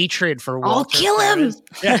hatred for Walter. I'll kill him.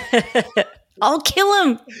 Yeah. I'll kill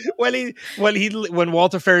him. When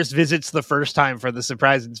Walter Ferris visits the first time for the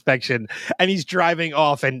surprise inspection, and he's driving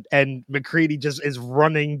off, and McCready just is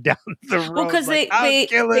running down the road. Well, because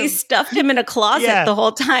they stuffed him in a closet the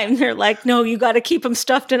whole time. They're like, no, you got to keep him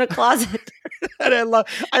stuffed in a closet. And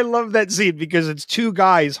I love that scene because it's two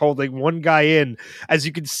guys holding one guy in. As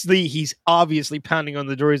you can see, he's obviously pounding on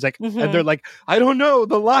the door. He's like, and they're like, I don't know,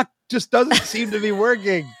 the lock just doesn't seem to be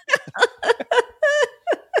working.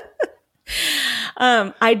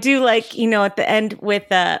 I do like, at the end with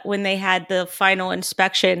when they had the final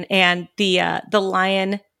inspection and the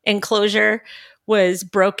lion enclosure was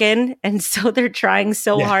broken, and so they're trying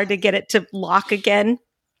so hard to get it to lock again.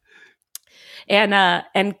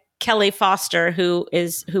 And Kelly Foster, who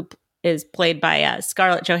is played by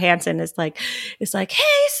Scarlett Johansson, is like, hey, Solomon,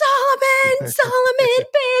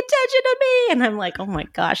 pay attention to me. And I'm like, oh my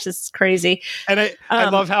gosh, this is crazy. And I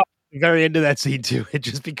love how very into that scene too. It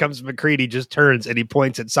just becomes McCready just turns and he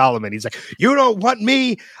points at Solomon. He's like, you don't want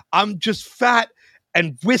me. I'm just fat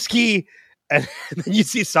and whiskey. And then you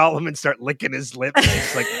see Solomon start licking his lips.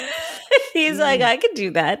 It's like, he's like, I can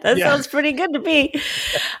do that. That sounds pretty good to me.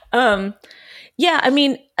 I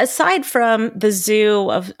mean, aside from the zoo,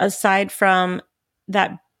 aside from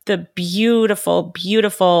that, the beautiful,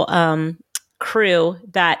 beautiful crew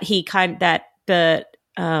that the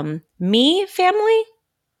Mee family.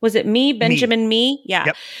 Was it Benjamin Mee? Yeah.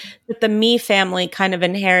 Yep. That the Mee family kind of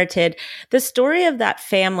inherited. The story of that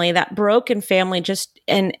family, that broken family,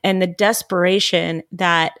 and the desperation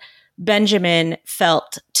that Benjamin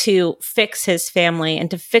felt to fix his family and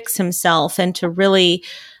to fix himself and to really,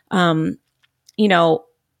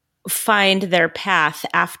 find their path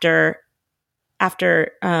after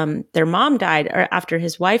their mom died or after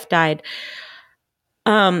his wife died.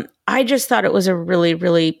 I just thought it was a really,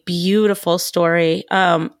 really beautiful story.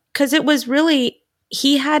 'Cause it was really,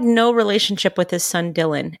 he had no relationship with his son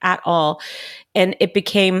Dylan at all. And it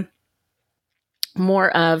became more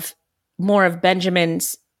of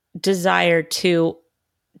Benjamin's desire to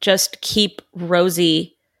just keep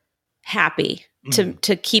Rosie happy, to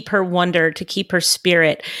keep her wonder, to keep her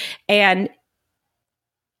spirit. And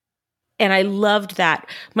I loved that.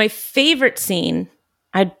 My favorite scene,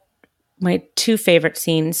 my two favorite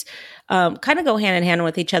scenes kind of go hand in hand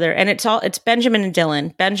with each other. And it's Benjamin and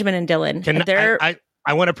Dylan.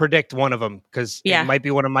 I want to predict one of them because it might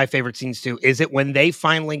be one of my favorite scenes too. Is it when they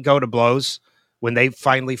finally go to blows, when they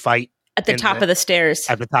finally fight? At the top of the stairs.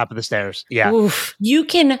 At the top of the stairs. Yeah. Oof, you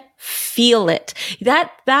can feel it.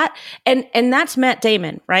 And that's Matt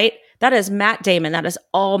Damon, right? That is Matt Damon. That is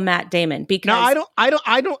all Matt Damon. Because no,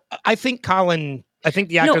 I think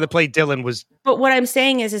the actor that played Dylan was. But what I'm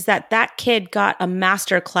saying is that kid got a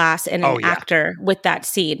master class in an actor with that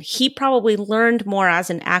scene. He probably learned more as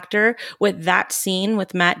an actor with that scene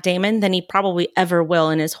with Matt Damon than he probably ever will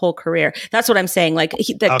in his whole career. That's what I'm saying. Like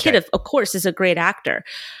kid, of course, is a great actor.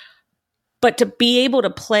 But to be able to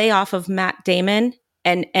play off of Matt Damon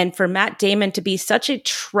And for Matt Damon to be such a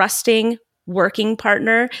trusting working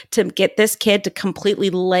partner to get this kid to completely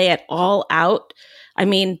lay it all out. I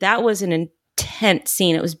mean, that was an intense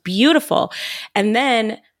scene. It was beautiful. And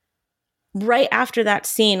then right after that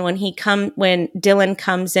scene, when Dylan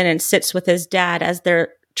comes in and sits with his dad as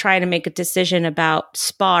they're trying to make a decision about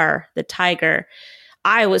Spar, the tiger,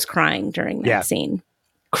 I was crying during that scene.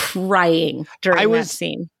 Crying during that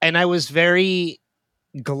scene. And I was very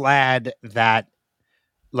glad that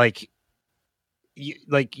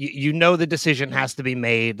you know the decision has to be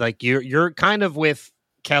made. Like you're kind of with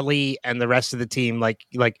Kelly and the rest of the team. Like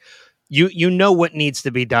you know what needs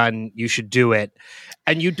to be done. You should do it.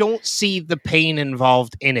 And you don't see the pain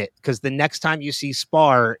involved in it, because the next time you see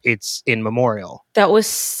Spar, it's in Memorial. That was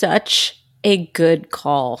such a good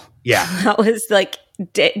call. Yeah. That was like,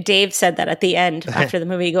 Dave said that at the end after the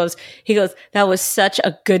movie. He goes, that was such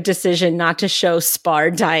a good decision not to show Spar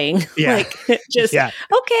dying. Yeah.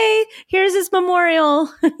 Okay, here's his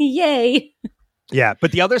memorial. Yay. Yeah.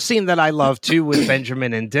 But the other scene that I love too with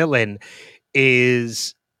Benjamin and Dylan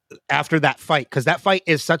is after that fight, because that fight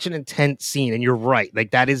is such an intense scene. And you're right.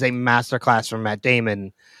 Like, that is a masterclass from Matt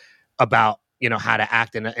Damon about, how to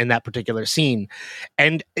act in that particular scene.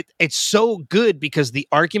 And it's so good because the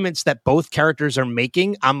arguments that both characters are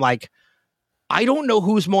making, I'm like, I don't know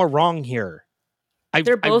who's more wrong here.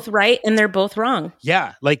 They're both right and they're both wrong.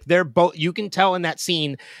 Yeah. Like, they're both, you can tell in that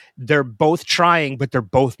scene, they're both trying, but they're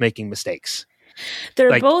both making mistakes.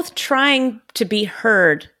 They're both trying to be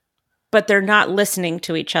heard, but they're not listening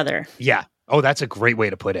to each other. Yeah. Oh, that's a great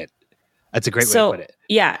way to put it. That's a great way to put it.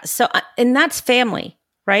 Yeah. So, and that's family,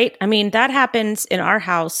 right? I mean, that happens in our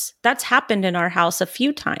house. That's happened in our house a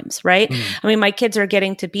few times, right? I mean, my kids are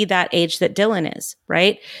getting to be that age that Dylan is,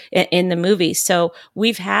 right? In the movie. So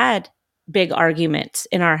we've had big arguments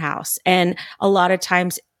in our house. And a lot of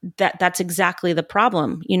times that's exactly the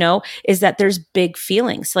problem, is that there's big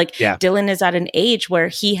feelings. Like, Dylan is at an age where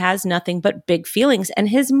he has nothing but big feelings, and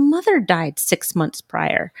his mother died 6 months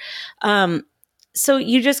prior. So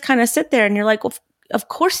you just kind of sit there and you're like, well, of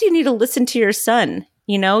course you need to listen to your son.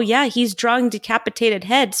 He's drawing decapitated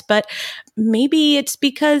heads, but maybe it's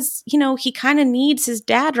because, he kind of needs his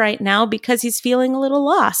dad right now because he's feeling a little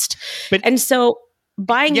lost. And so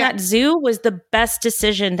buying that zoo was the best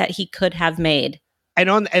decision that he could have made. And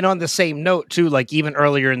on the same note too, like even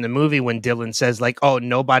earlier in the movie when Dylan says like, oh,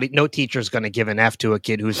 no teacher's going to give an F to a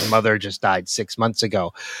kid whose mother just died 6 months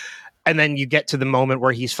ago. And then you get to the moment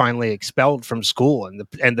where he's finally expelled from school,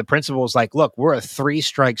 and the principal's like, look, we're a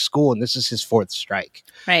 3-strike school and this is his 4th strike.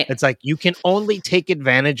 Right. It's like, you can only take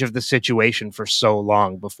advantage of the situation for so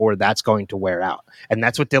long before that's going to wear out. And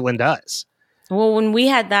that's what Dylan does. Well, when we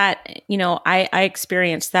had that, I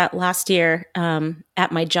experienced that last year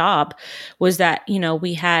at my job, was that,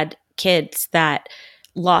 we had kids that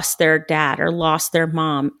lost their dad or lost their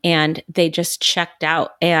mom, and they just checked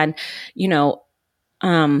out, and,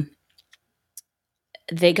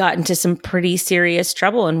 they got into some pretty serious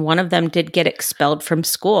trouble, and one of them did get expelled from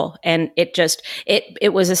school, and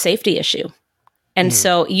it was a safety issue. And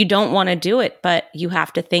so you don't want to do it, but you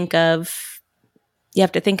have to think of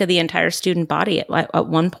the entire student body at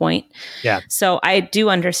one point. Yeah. So I do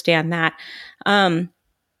understand that. But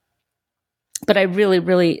I really,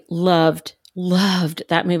 really loved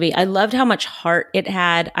that movie. I loved how much heart it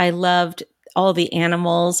had. I loved all the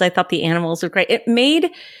animals. I thought the animals were great. It made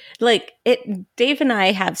Dave and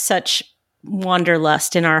I have such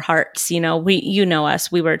wanderlust in our hearts. We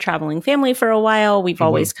us, we were a traveling family for a while. We've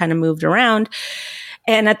always kind of moved around.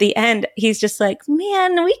 And at the end, he's just like,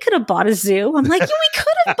 man, we could have bought a zoo. I'm like, yeah, we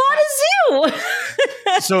could have bought a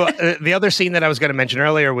zoo. So the other scene that I was going to mention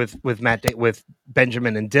earlier with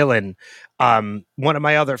Benjamin and Dylan, one of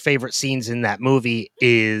my other favorite scenes in that movie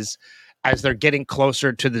is as they're getting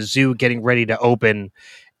closer to the zoo, getting ready to open,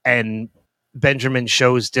 and Benjamin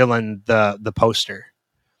shows Dylan the poster,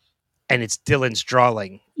 and it's Dylan's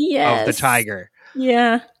drawing of the tiger.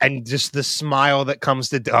 Yeah. And just the smile that comes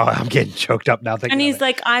to, I'm getting choked up now. And he's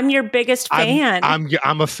like, I'm your biggest fan.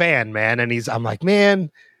 I'm a fan, man. And I'm like,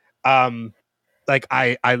 man,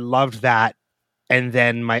 I loved that. And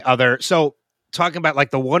then so talking about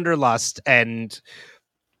like the Wanderlust, and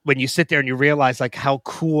when you sit there and you realize like how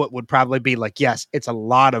cool it would probably be, like, yes, it's a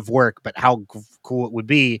lot of work, but how cool it would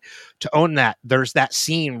be to own that. There's that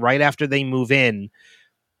scene right after they move in,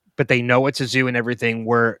 but they know it's a zoo and everything,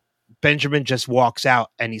 where Benjamin just walks out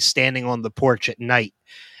and he's standing on the porch at night,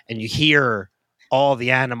 and you hear all the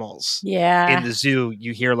animals in the zoo.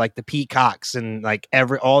 You hear like the peacocks and like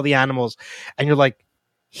all the animals. And you're like,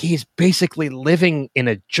 he's basically living in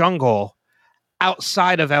a jungle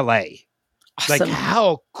outside of LA. Awesome. Like,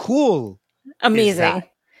 how cool Amazing.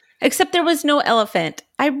 Except there was no elephant.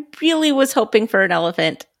 I really was hoping for an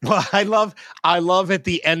elephant. Well, I love at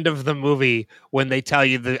the end of the movie when they tell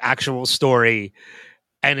you the actual story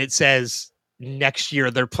and it says next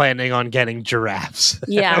year they're planning on getting giraffes.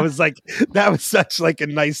 Yeah. I was like, that was such like a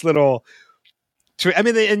nice little, I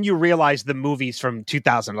mean, and you realize the movie's from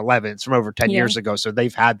 2011. It's from over 10 years ago. So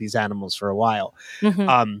they've had these animals for a while.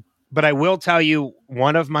 Mm-hmm. But I will tell you,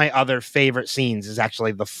 one of my other favorite scenes is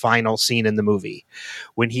actually the final scene in the movie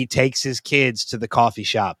when he takes his kids to the coffee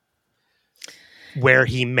shop where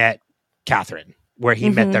he met Catherine, where he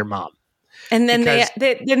met their mom. And then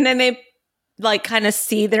they like kind of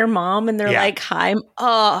see their mom and they're like, hi.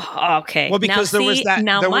 Oh, okay. Well, because there was that.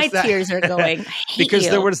 Now my tears are going. Because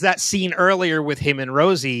there was that scene earlier with him and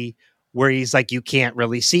Rosie where he's like, you can't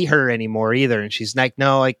really see her anymore either. And she's like,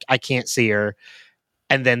 no, I can't see her.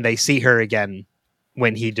 And then they see her again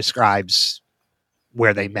when he describes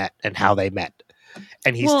where they met and how they met.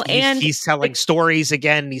 And he's telling stories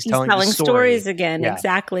again. He's telling stories again. Yeah.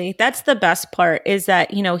 Exactly. That's the best part is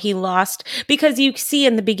that, he lost because you see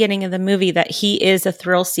in the beginning of the movie that he is a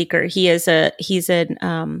thrill seeker. He's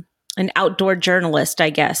an outdoor journalist, I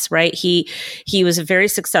guess, right? He was a very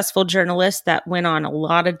successful journalist that went on a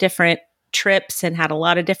lot of different trips and had a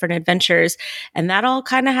lot of different adventures. And that all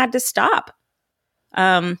kind of had to stop.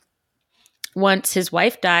 Once his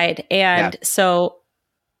wife died. And so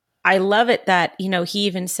I love it that, he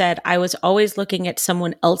even said, I was always looking at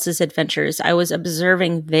someone else's adventures. I was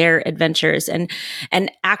observing their adventures and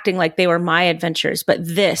acting like they were my adventures. But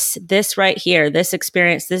this right here, this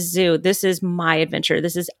experience, this zoo, this is my adventure.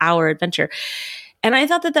 This is our adventure. And I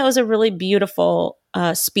thought that was a really beautiful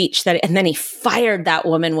speech and then he fired that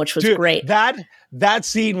woman, which was great. That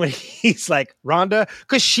scene when he's like, Rhonda,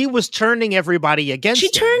 because she was turning everybody against him.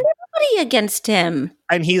 She turned everybody against him.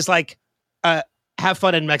 And he's like, have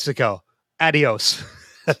fun in Mexico. Adios.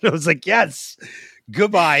 And I was like, yes,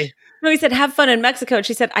 goodbye. No, he said, have fun in Mexico. And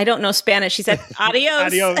she said, I don't know Spanish. She said, adios.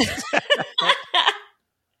 Adios.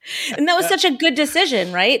 And that was such a good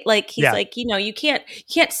decision, right? Like he's like, you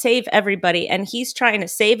can't save everybody, and he's trying to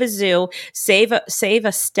save a zoo, save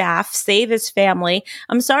a staff, save his family.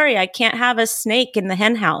 I'm sorry, I can't have a snake in the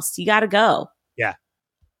hen house. You got to go. Yeah,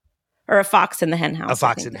 or a fox in the hen house. A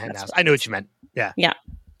fox in the hen house. I know what you meant. Yeah,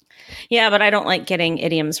 yeah, but I don't like getting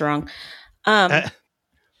idioms wrong. Yeah,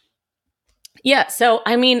 so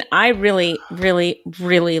I mean, I really, really,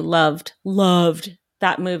 really loved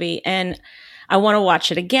that movie, and I want to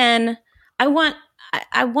watch it again. I want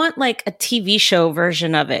like a TV show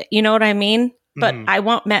version of it. You know what I mean? But I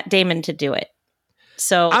want Matt Damon to do it.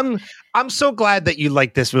 So I'm so glad that you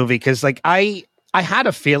like this movie because like I had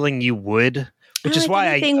a feeling you would, which is why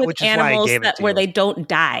I gave it to you. Where they don't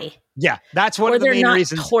die. Yeah, that's one of the main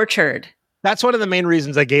reasons. Tortured. That's one of the main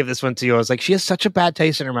reasons I gave this one to you. I was like, she has such a bad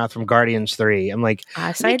taste in her mouth from Guardians 3. I'm like,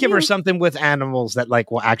 I give her something with animals that like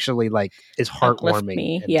will actually like is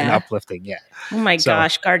heartwarming and uplifting. Yeah. Oh my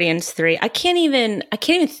gosh, Guardians 3. I can't even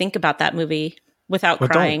think about that movie without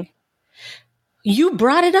crying. You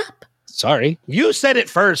brought it up. Sorry. You said it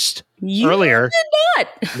first earlier. Did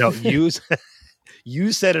not. No,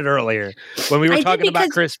 you said it earlier when we were talking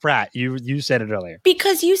about Chris Pratt. You said it earlier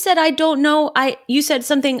because you said I don't know. You said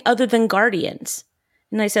something other than Guardians,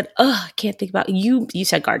 and I said, "Oh, I can't think about you." You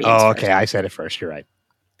said Guardians. Oh, okay. I said it first. You're right.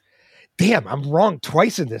 Damn, I'm wrong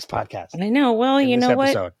twice in this podcast. I know. Well, you know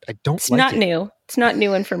episode. What? I don't. It's not new. It's not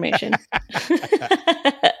new information.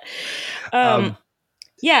 Yeah,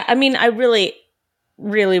 I mean, I really,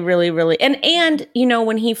 really, really, really, and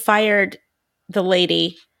when he fired the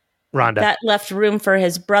lady. Rhonda. That left room for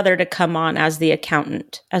his brother to come on as the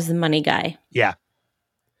accountant, as the money guy. Yeah.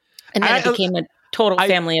 And then it became a total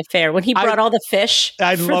family affair. When he brought all the fish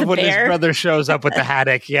I love when his brother shows up with the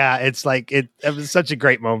haddock. Yeah, it's like, it was such a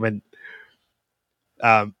great moment.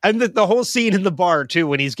 And the whole scene in the bar, too,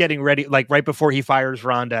 when he's getting ready, like right before he fires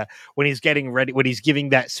Rhonda, when he's getting ready, when he's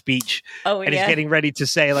giving that speech, he's getting ready to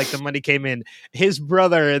say, like, the money came in, his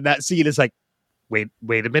brother in that scene is like,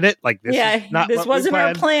 wait a minute. Like this wasn't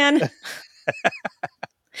our plan.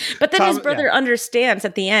 But then his brother understands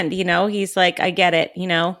at the end, he's like, I get it.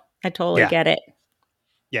 I totally get it.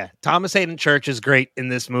 Yeah. Thomas Hayden Church is great in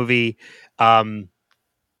this movie. Angus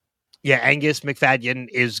McFadden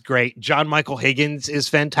is great. John Michael Higgins is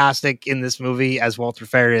fantastic in this movie as Walter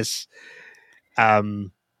Ferris.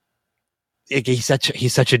 He's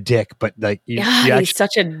such a dick, but like he's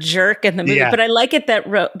such a jerk in the movie. But I like it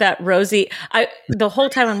that Rosie. The whole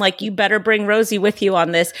time I'm like, you better bring Rosie with you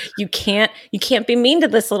on this. You can't be mean to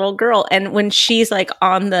this little girl. And when she's like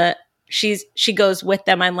she goes with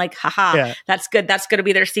them. I'm like, haha, that's good. That's going to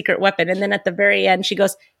be their secret weapon. And then at the very end, she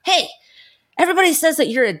goes, hey, everybody says that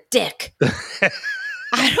you're a dick.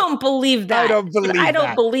 I don't believe that. I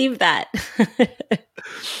don't believe that.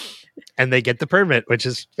 And they get the permit, which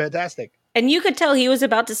is fantastic. And you could tell he was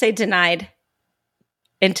about to say denied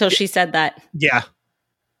until she said that. Yeah.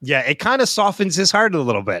 Yeah, it kind of softens his heart a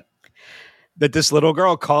little bit that this little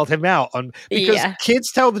girl called him out on, because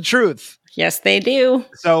kids tell the truth. Yes, they do.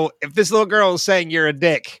 So if this little girl is saying you're a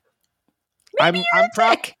dick, I'm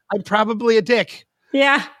probably a dick.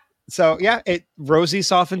 Yeah. So yeah, Rosie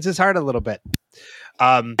softens his heart a little bit.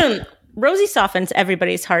 Rosie softens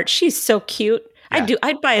everybody's heart. She's so cute. Yeah.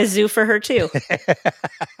 I'd buy a zoo for her too.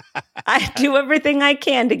 I do everything I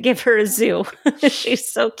can to give her a zoo.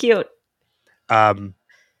 She's so cute.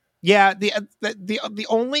 Yeah, the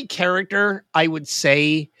only character I would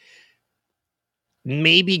say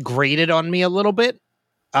maybe grated on me a little bit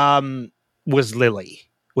was Lily,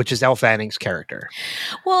 which is Elle Fanning's character.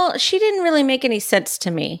 Well, she didn't really make any sense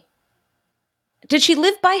to me. Did she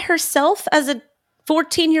live by herself as a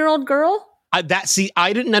 14-year-old girl? I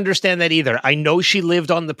didn't understand that either. I know she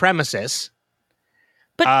lived on the premises.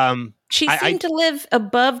 But she seemed to live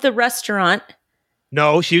above the restaurant.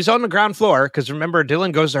 No, she was on the ground floor because remember,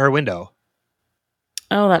 Dylan goes to her window.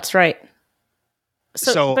 Oh, that's right.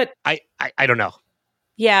 But I don't know.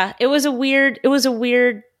 Yeah, it was a weird.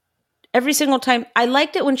 Every single time, I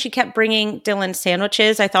liked it when she kept bringing Dylan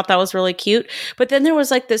sandwiches. I thought that was really cute. But then there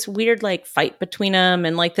was like this weird like fight between them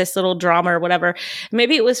and like this little drama or whatever.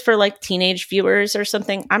 Maybe it was for like teenage viewers or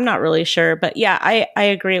something. I'm not really sure. But yeah, I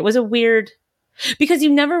agree. It was a weird, because you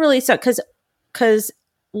never really saw, because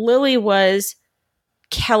Lily was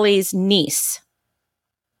Kelly's niece.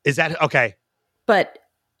 Is that okay? But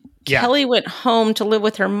Kelly went home to live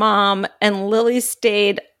with her mom and Lily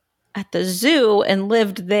stayed at the zoo and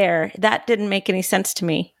lived there. That didn't make any sense to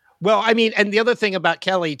me. Well, I mean, and the other thing about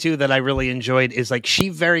Kelly too that I really enjoyed is like she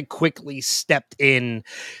very quickly stepped in.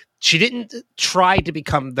 She didn't try to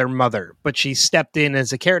become their mother, but she stepped in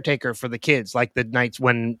as a caretaker for the kids. Like the nights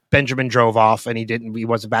when Benjamin drove off and he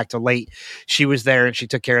wasn't back till late, she was there and she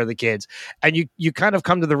took care of the kids. And you kind of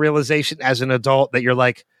come to the realization as an adult that you're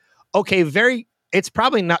like, okay, it's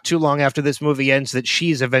probably not too long after this movie ends that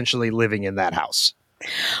she's eventually living in that house.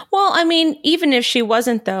 Well, I mean, even if she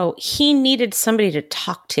wasn't, though, he needed somebody to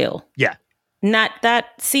talk to. Yeah. Not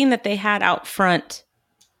that scene that they had out front,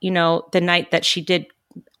 the night that she did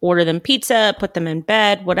order them pizza, put them in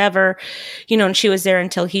bed, whatever, and she was there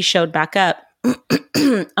until he showed back up.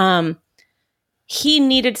 He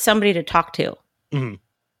needed somebody to talk to. Mm-hmm.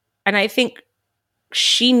 And I think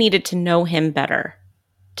she needed to know him better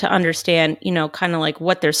to understand, kind of like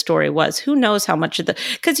what their story was. Who knows how much of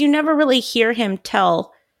because you never really hear him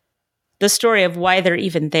tell the story of why they're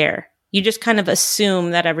even there. You just kind of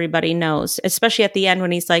assume that everybody knows, especially at the end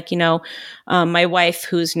when he's like, my wife,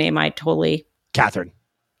 whose name I totally... Catherine.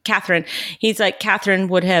 He's like, Catherine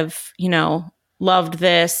would have, loved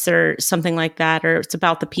this or something like that, or it's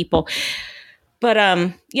about the people. But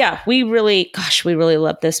yeah, we really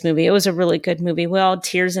loved this movie. It was a really good movie. We all had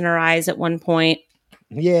tears in our eyes at one point.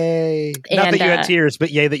 Yay. Not that you had tears,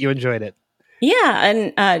 but yay that you enjoyed it.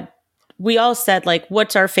 Yeah. And we all said, like,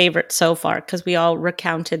 what's our favorite so far? Because we all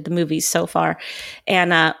recounted the movies so far.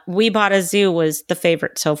 And We Bought a Zoo was the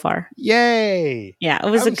favorite so far. Yay. Yeah, it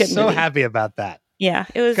was a good movie. I'm so happy about that. Yeah,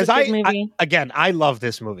 it was a good movie. I love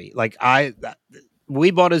this movie. Like,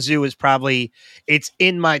 We Bought a Zoo is it's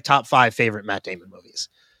in my top 5 favorite Matt Damon movies.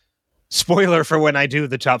 Spoiler for when I do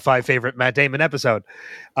the top 5 favorite Matt Damon episode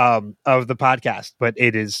of the podcast, but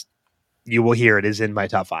you will hear it is in my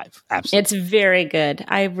top 5. Absolutely. It's very good.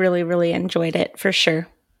 I really, really enjoyed it for sure.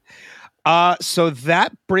 So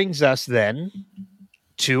that brings us then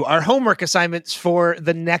to our homework assignments for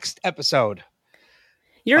the next episode.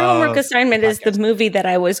 Your homework assignment is the movie that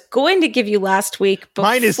I was going to give you last week before,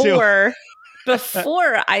 Mine is too.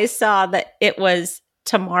 before I saw that it was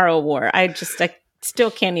Tomorrow War. I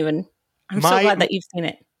still can't even... I'm so glad that you've seen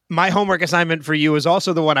it. My homework assignment for you is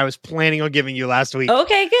also the one I was planning on giving you last week.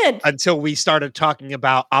 Okay, good. Until we started talking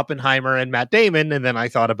about Oppenheimer and Matt Damon, and then I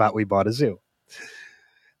thought about We Bought a Zoo.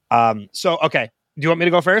 Okay. Do you want me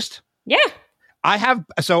to go first? Yeah. I have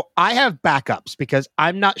backups because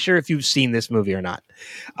I'm not sure if you've seen this movie or not.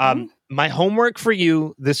 My homework for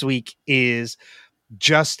you this week is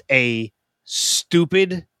just a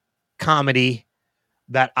stupid comedy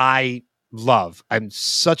that I love. I'm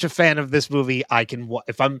such a fan of this movie.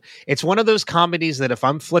 It's one of those comedies that if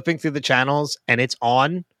I'm flipping through the channels and it's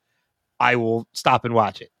on, I will stop and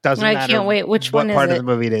watch it. Doesn't matter. I can't wait. Which one is it? What part of the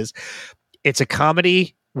movie it is. It's a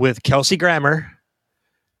comedy with Kelsey Grammer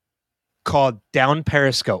called Down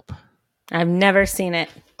Periscope. I've never seen it.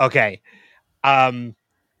 Okay.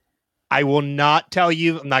 I will not tell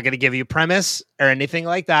you. I'm not going to give you premise or anything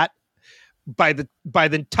like that. By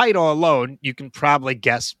the title alone, you can probably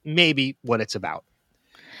guess maybe what it's about.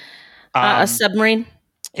 A submarine.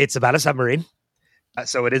 It's about a submarine.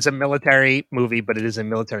 So it is a military movie, but it is a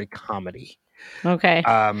military comedy. Okay.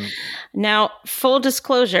 Now, full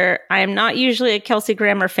disclosure, I am not usually a Kelsey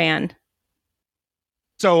Grammer fan.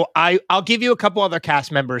 So I'll give you a couple other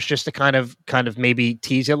cast members just to kind of maybe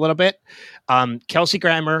tease you a little bit. Kelsey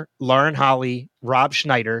Grammer, Lauren Holly, Rob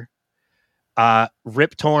Schneider,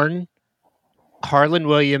 Rip Torn, Harlan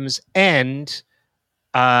Williams, and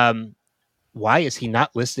why is he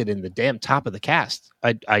not listed in the damn top of the cast?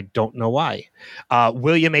 I don't know why.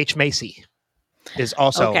 William H. Macy is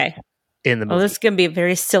also in the movie. Oh, this is going to be a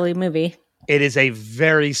very silly movie. It is a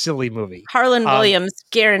very silly movie. Harlan Williams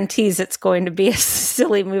guarantees it's going to be a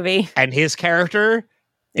silly movie. And his character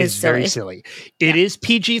is very silly. It is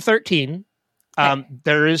PG-13.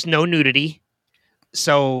 There is no nudity.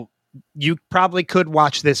 So you probably could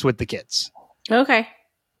watch this with the kids. Okay.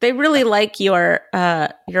 They really like your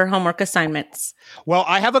homework assignments. Well,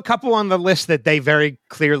 I have a couple on the list that they very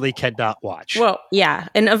clearly cannot watch. Well, yeah.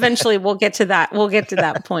 And eventually we'll get to that. We'll get to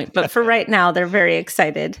that point. But for right now, they're very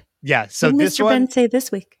excited. Yeah. So what did this Mr. one, Ben say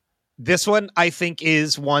this week? This one, I think,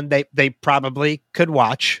 is one they probably could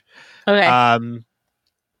watch. Okay.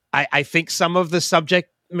 I think some of the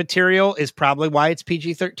subject material is probably why it's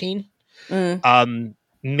PG-13.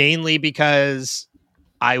 Mainly because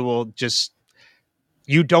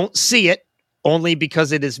you don't see it only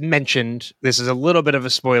because it is mentioned. This is a little bit of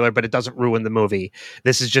a spoiler, but it doesn't ruin the movie.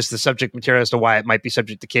 This is just the subject material as to why it might be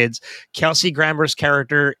subject to kids. Kelsey Grammer's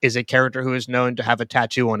character is a character who is known to have a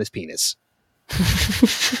tattoo on his penis.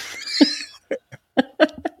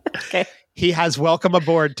 Okay. He has "Welcome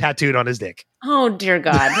Aboard" tattooed on his dick. Oh, dear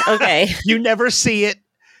God. Okay. You never see it.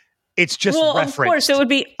 It's just referenced. Of course, it would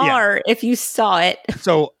be R if you saw it.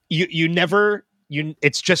 So you never...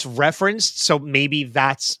 it's just referenced, so maybe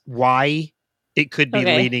that's why it could be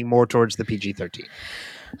leaning more towards the PG-13.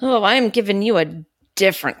 Oh, I'm giving you a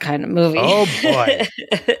different kind of movie. Oh, boy.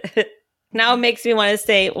 Now it makes me want to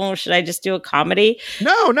say, well, should I just do a comedy?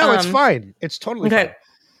 No, it's fine. It's totally fine.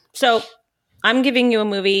 So I'm giving you a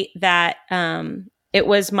movie that it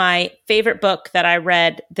was my favorite book that I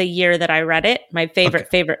read the year that I read it. My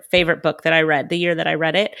favorite book that I read the year that I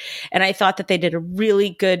read it. And I thought that they did a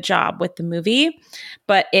really good job with the movie.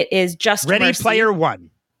 But it is Just Ready Mercy. Player One.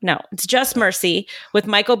 No, it's Just Mercy with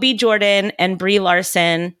Michael B. Jordan and Brie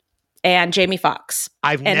Larson and Jamie Foxx.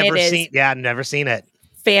 I've never seen it.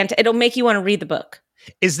 It'll make you want to read the book.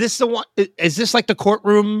 Is this the one? Is this like the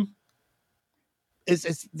courtroom?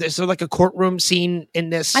 Is there like a courtroom scene in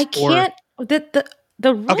this? I can't.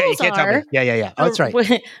 The rules you can't tell me. Yeah. Oh, that's right.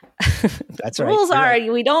 That's right. Rules are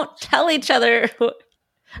we don't tell each other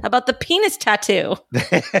about the penis tattoo.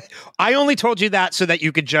 I only told you that so that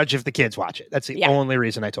you could judge if the kids watch it. That's the only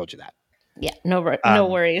reason I told you that. Yeah, no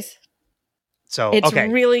worries. So it's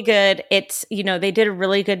really good. It's they did a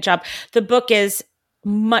really good job. The book is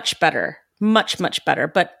much better, much better,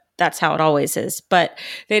 but that's how it always is. But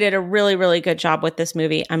they did a really, really good job with this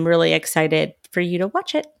movie. I'm really excited for you to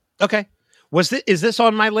watch it. Okay. Is this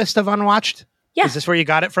on my list of unwatched? Yeah. Is this where you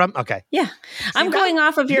got it from? Okay. Yeah. I'm going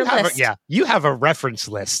off of your list. You have a reference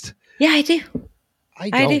list. Yeah, I do.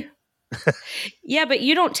 I do. Yeah, but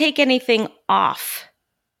you don't take anything off.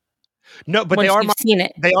 No, but they are seen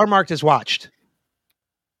it. They are marked as watched.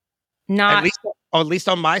 Not at least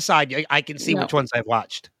on my side, I can see which ones I've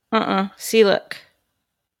watched. See, look.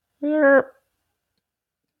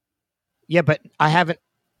 Yeah, but I haven't.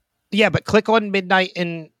 Yeah, but click on Midnight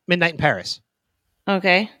in Paris.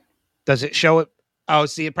 Okay. Does it show it? Oh,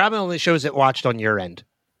 see, it probably only shows it watched on your end.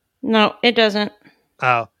 No, it doesn't.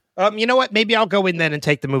 Oh, you know what? Maybe I'll go in then and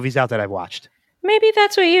take the movies out that I've watched. Maybe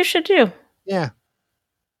that's what you should do. Yeah.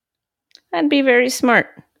 That'd be very smart.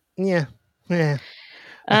 Yeah. Yeah.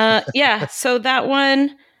 Yeah. So that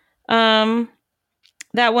one, and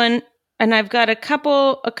I've got a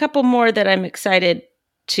couple more that I'm excited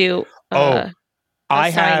to. I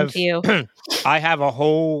have. To you. I have a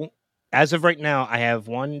whole. As of right now, I have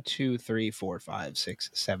 1, 2, 3, 4, 5, 6,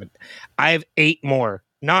 7. I have 8 more.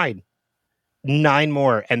 9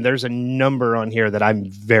 more, and there's a number on here that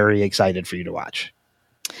I'm very excited for you to watch.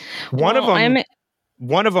 One of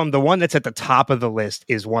them, the one that's at the top of the list,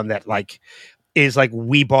 is one that is like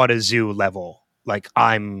We Bought a Zoo level. Like,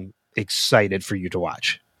 I'm excited for you to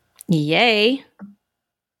watch. Yay.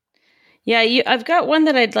 Yeah, I've got one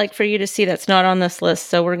that I'd like for you to see that's not on this list,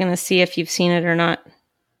 so we're going to see if you've seen it or not.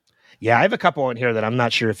 Yeah, I have a couple on here that I'm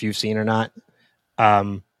not sure if you've seen or not.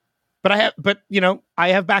 But I have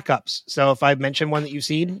backups. So if I mention one that you've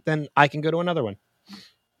seen, then I can go to another one.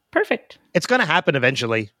 Perfect. It's going to happen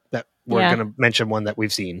eventually that we're going to mention one that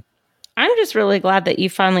we've seen. I'm just really glad that you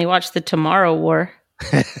finally watched the Tomorrow War.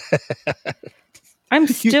 I'm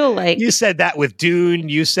still you said that with Dune.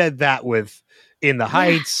 You said that with In the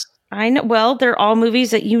Heights. I know. Well, they're all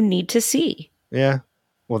movies that you need to see. Yeah.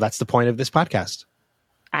 Well, that's the point of this podcast.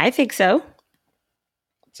 I think so.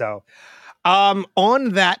 So, on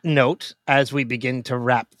that note, as we begin to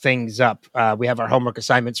wrap things up, we have our homework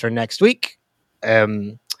assignments for next week.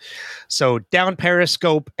 So Down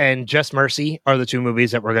Periscope and Just Mercy are the two movies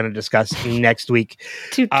that we're going to discuss next week.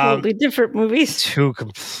 Two totally different movies.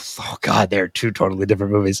 They're two totally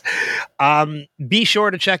different movies. Be sure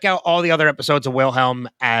to check out all the other episodes of Wilhelm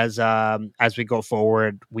as we go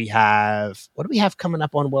forward. What do we have coming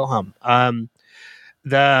up on Wilhelm?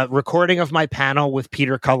 The recording of my panel with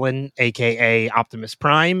Peter Cullen, aka Optimus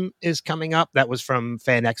Prime, is coming up. That was from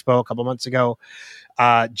Fan Expo a couple months ago.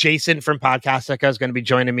 Jason from Podcastica is going to be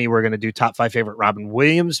joining me. We're going to do top 5 favorite Robin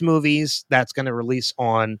Williams movies. That's going to release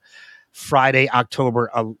on Friday, August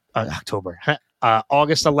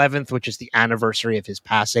 11th, which is the anniversary of his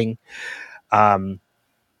passing. And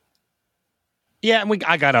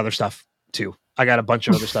I got other stuff too. I got a bunch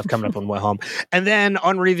of other stuff coming up on Wilhelm. And then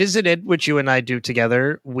on Revisited, which you and I do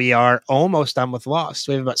together, we are almost done with Lost.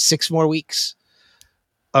 We have about 6 more weeks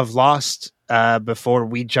of Lost before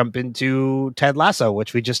we jump into Ted Lasso,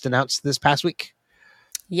 which we just announced this past week.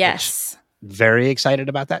 Yes. Very excited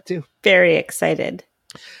about that too. Very excited.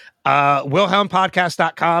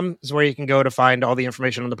 WilhelmPodcast.com is where you can go to find all the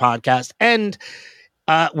information on the podcast. And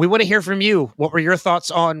we want to hear from you. What were your thoughts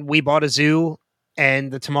on We Bought a Zoo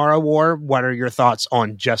and the Tomorrow War? What are your thoughts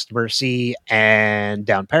on Just Mercy and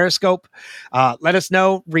Down Periscope? Let us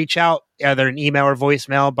know. Reach out, either an email or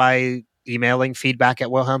voicemail, by emailing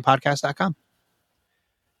feedback@wilhelmpodcast.com.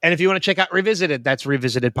 And if you want to check out Revisited, that's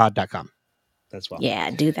revisitedpod.com as well.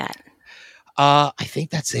 Yeah, do that. I think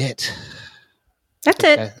that's it. That's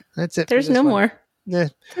it. That's it. There's no more. Yeah.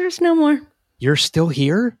 There's no more. You're still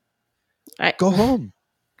here? Go home.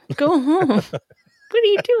 Go home. What are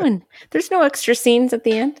you doing? There's no extra scenes at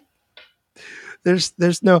the end.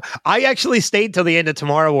 There's no. I actually stayed till the end of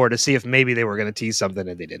Tomorrow War to see if maybe they were going to tease something,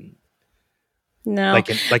 and they didn't. No,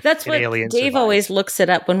 that's what Dave always looks it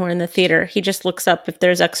up when we're in the theater. He just looks up if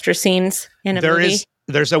there's extra scenes in a movie.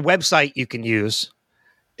 There's a website you can use.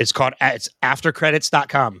 It's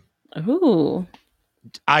aftercredits.com. Ooh.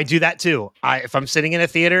 I do that too. If I'm sitting in a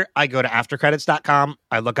theater, I go to aftercredits.com.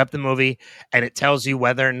 I look up the movie, and it tells you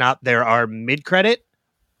whether or not there are mid-credit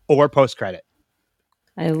or post-credit.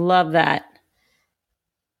 I love that.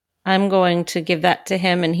 I'm going to give that to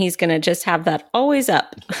him, and he's going to just have that always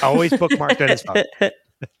up. Always bookmarked on his phone.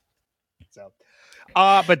 So,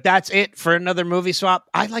 but that's it for another movie swap.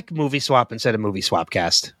 I like movie swap instead of movie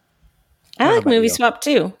swapcast. I like movie swap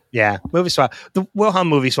too. Yeah, movie swap. The Wilhelm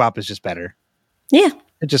movie swap is just better. Yeah.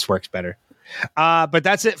 It just works better. But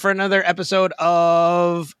that's it for another episode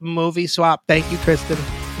of Movie Swap. Thank you, Kristen.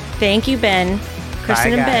 Thank you, Ben.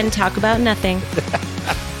 Kristen and Ben talk about nothing.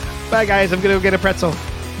 Bye, guys. I'm going to go get a pretzel.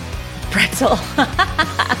 Pretzel.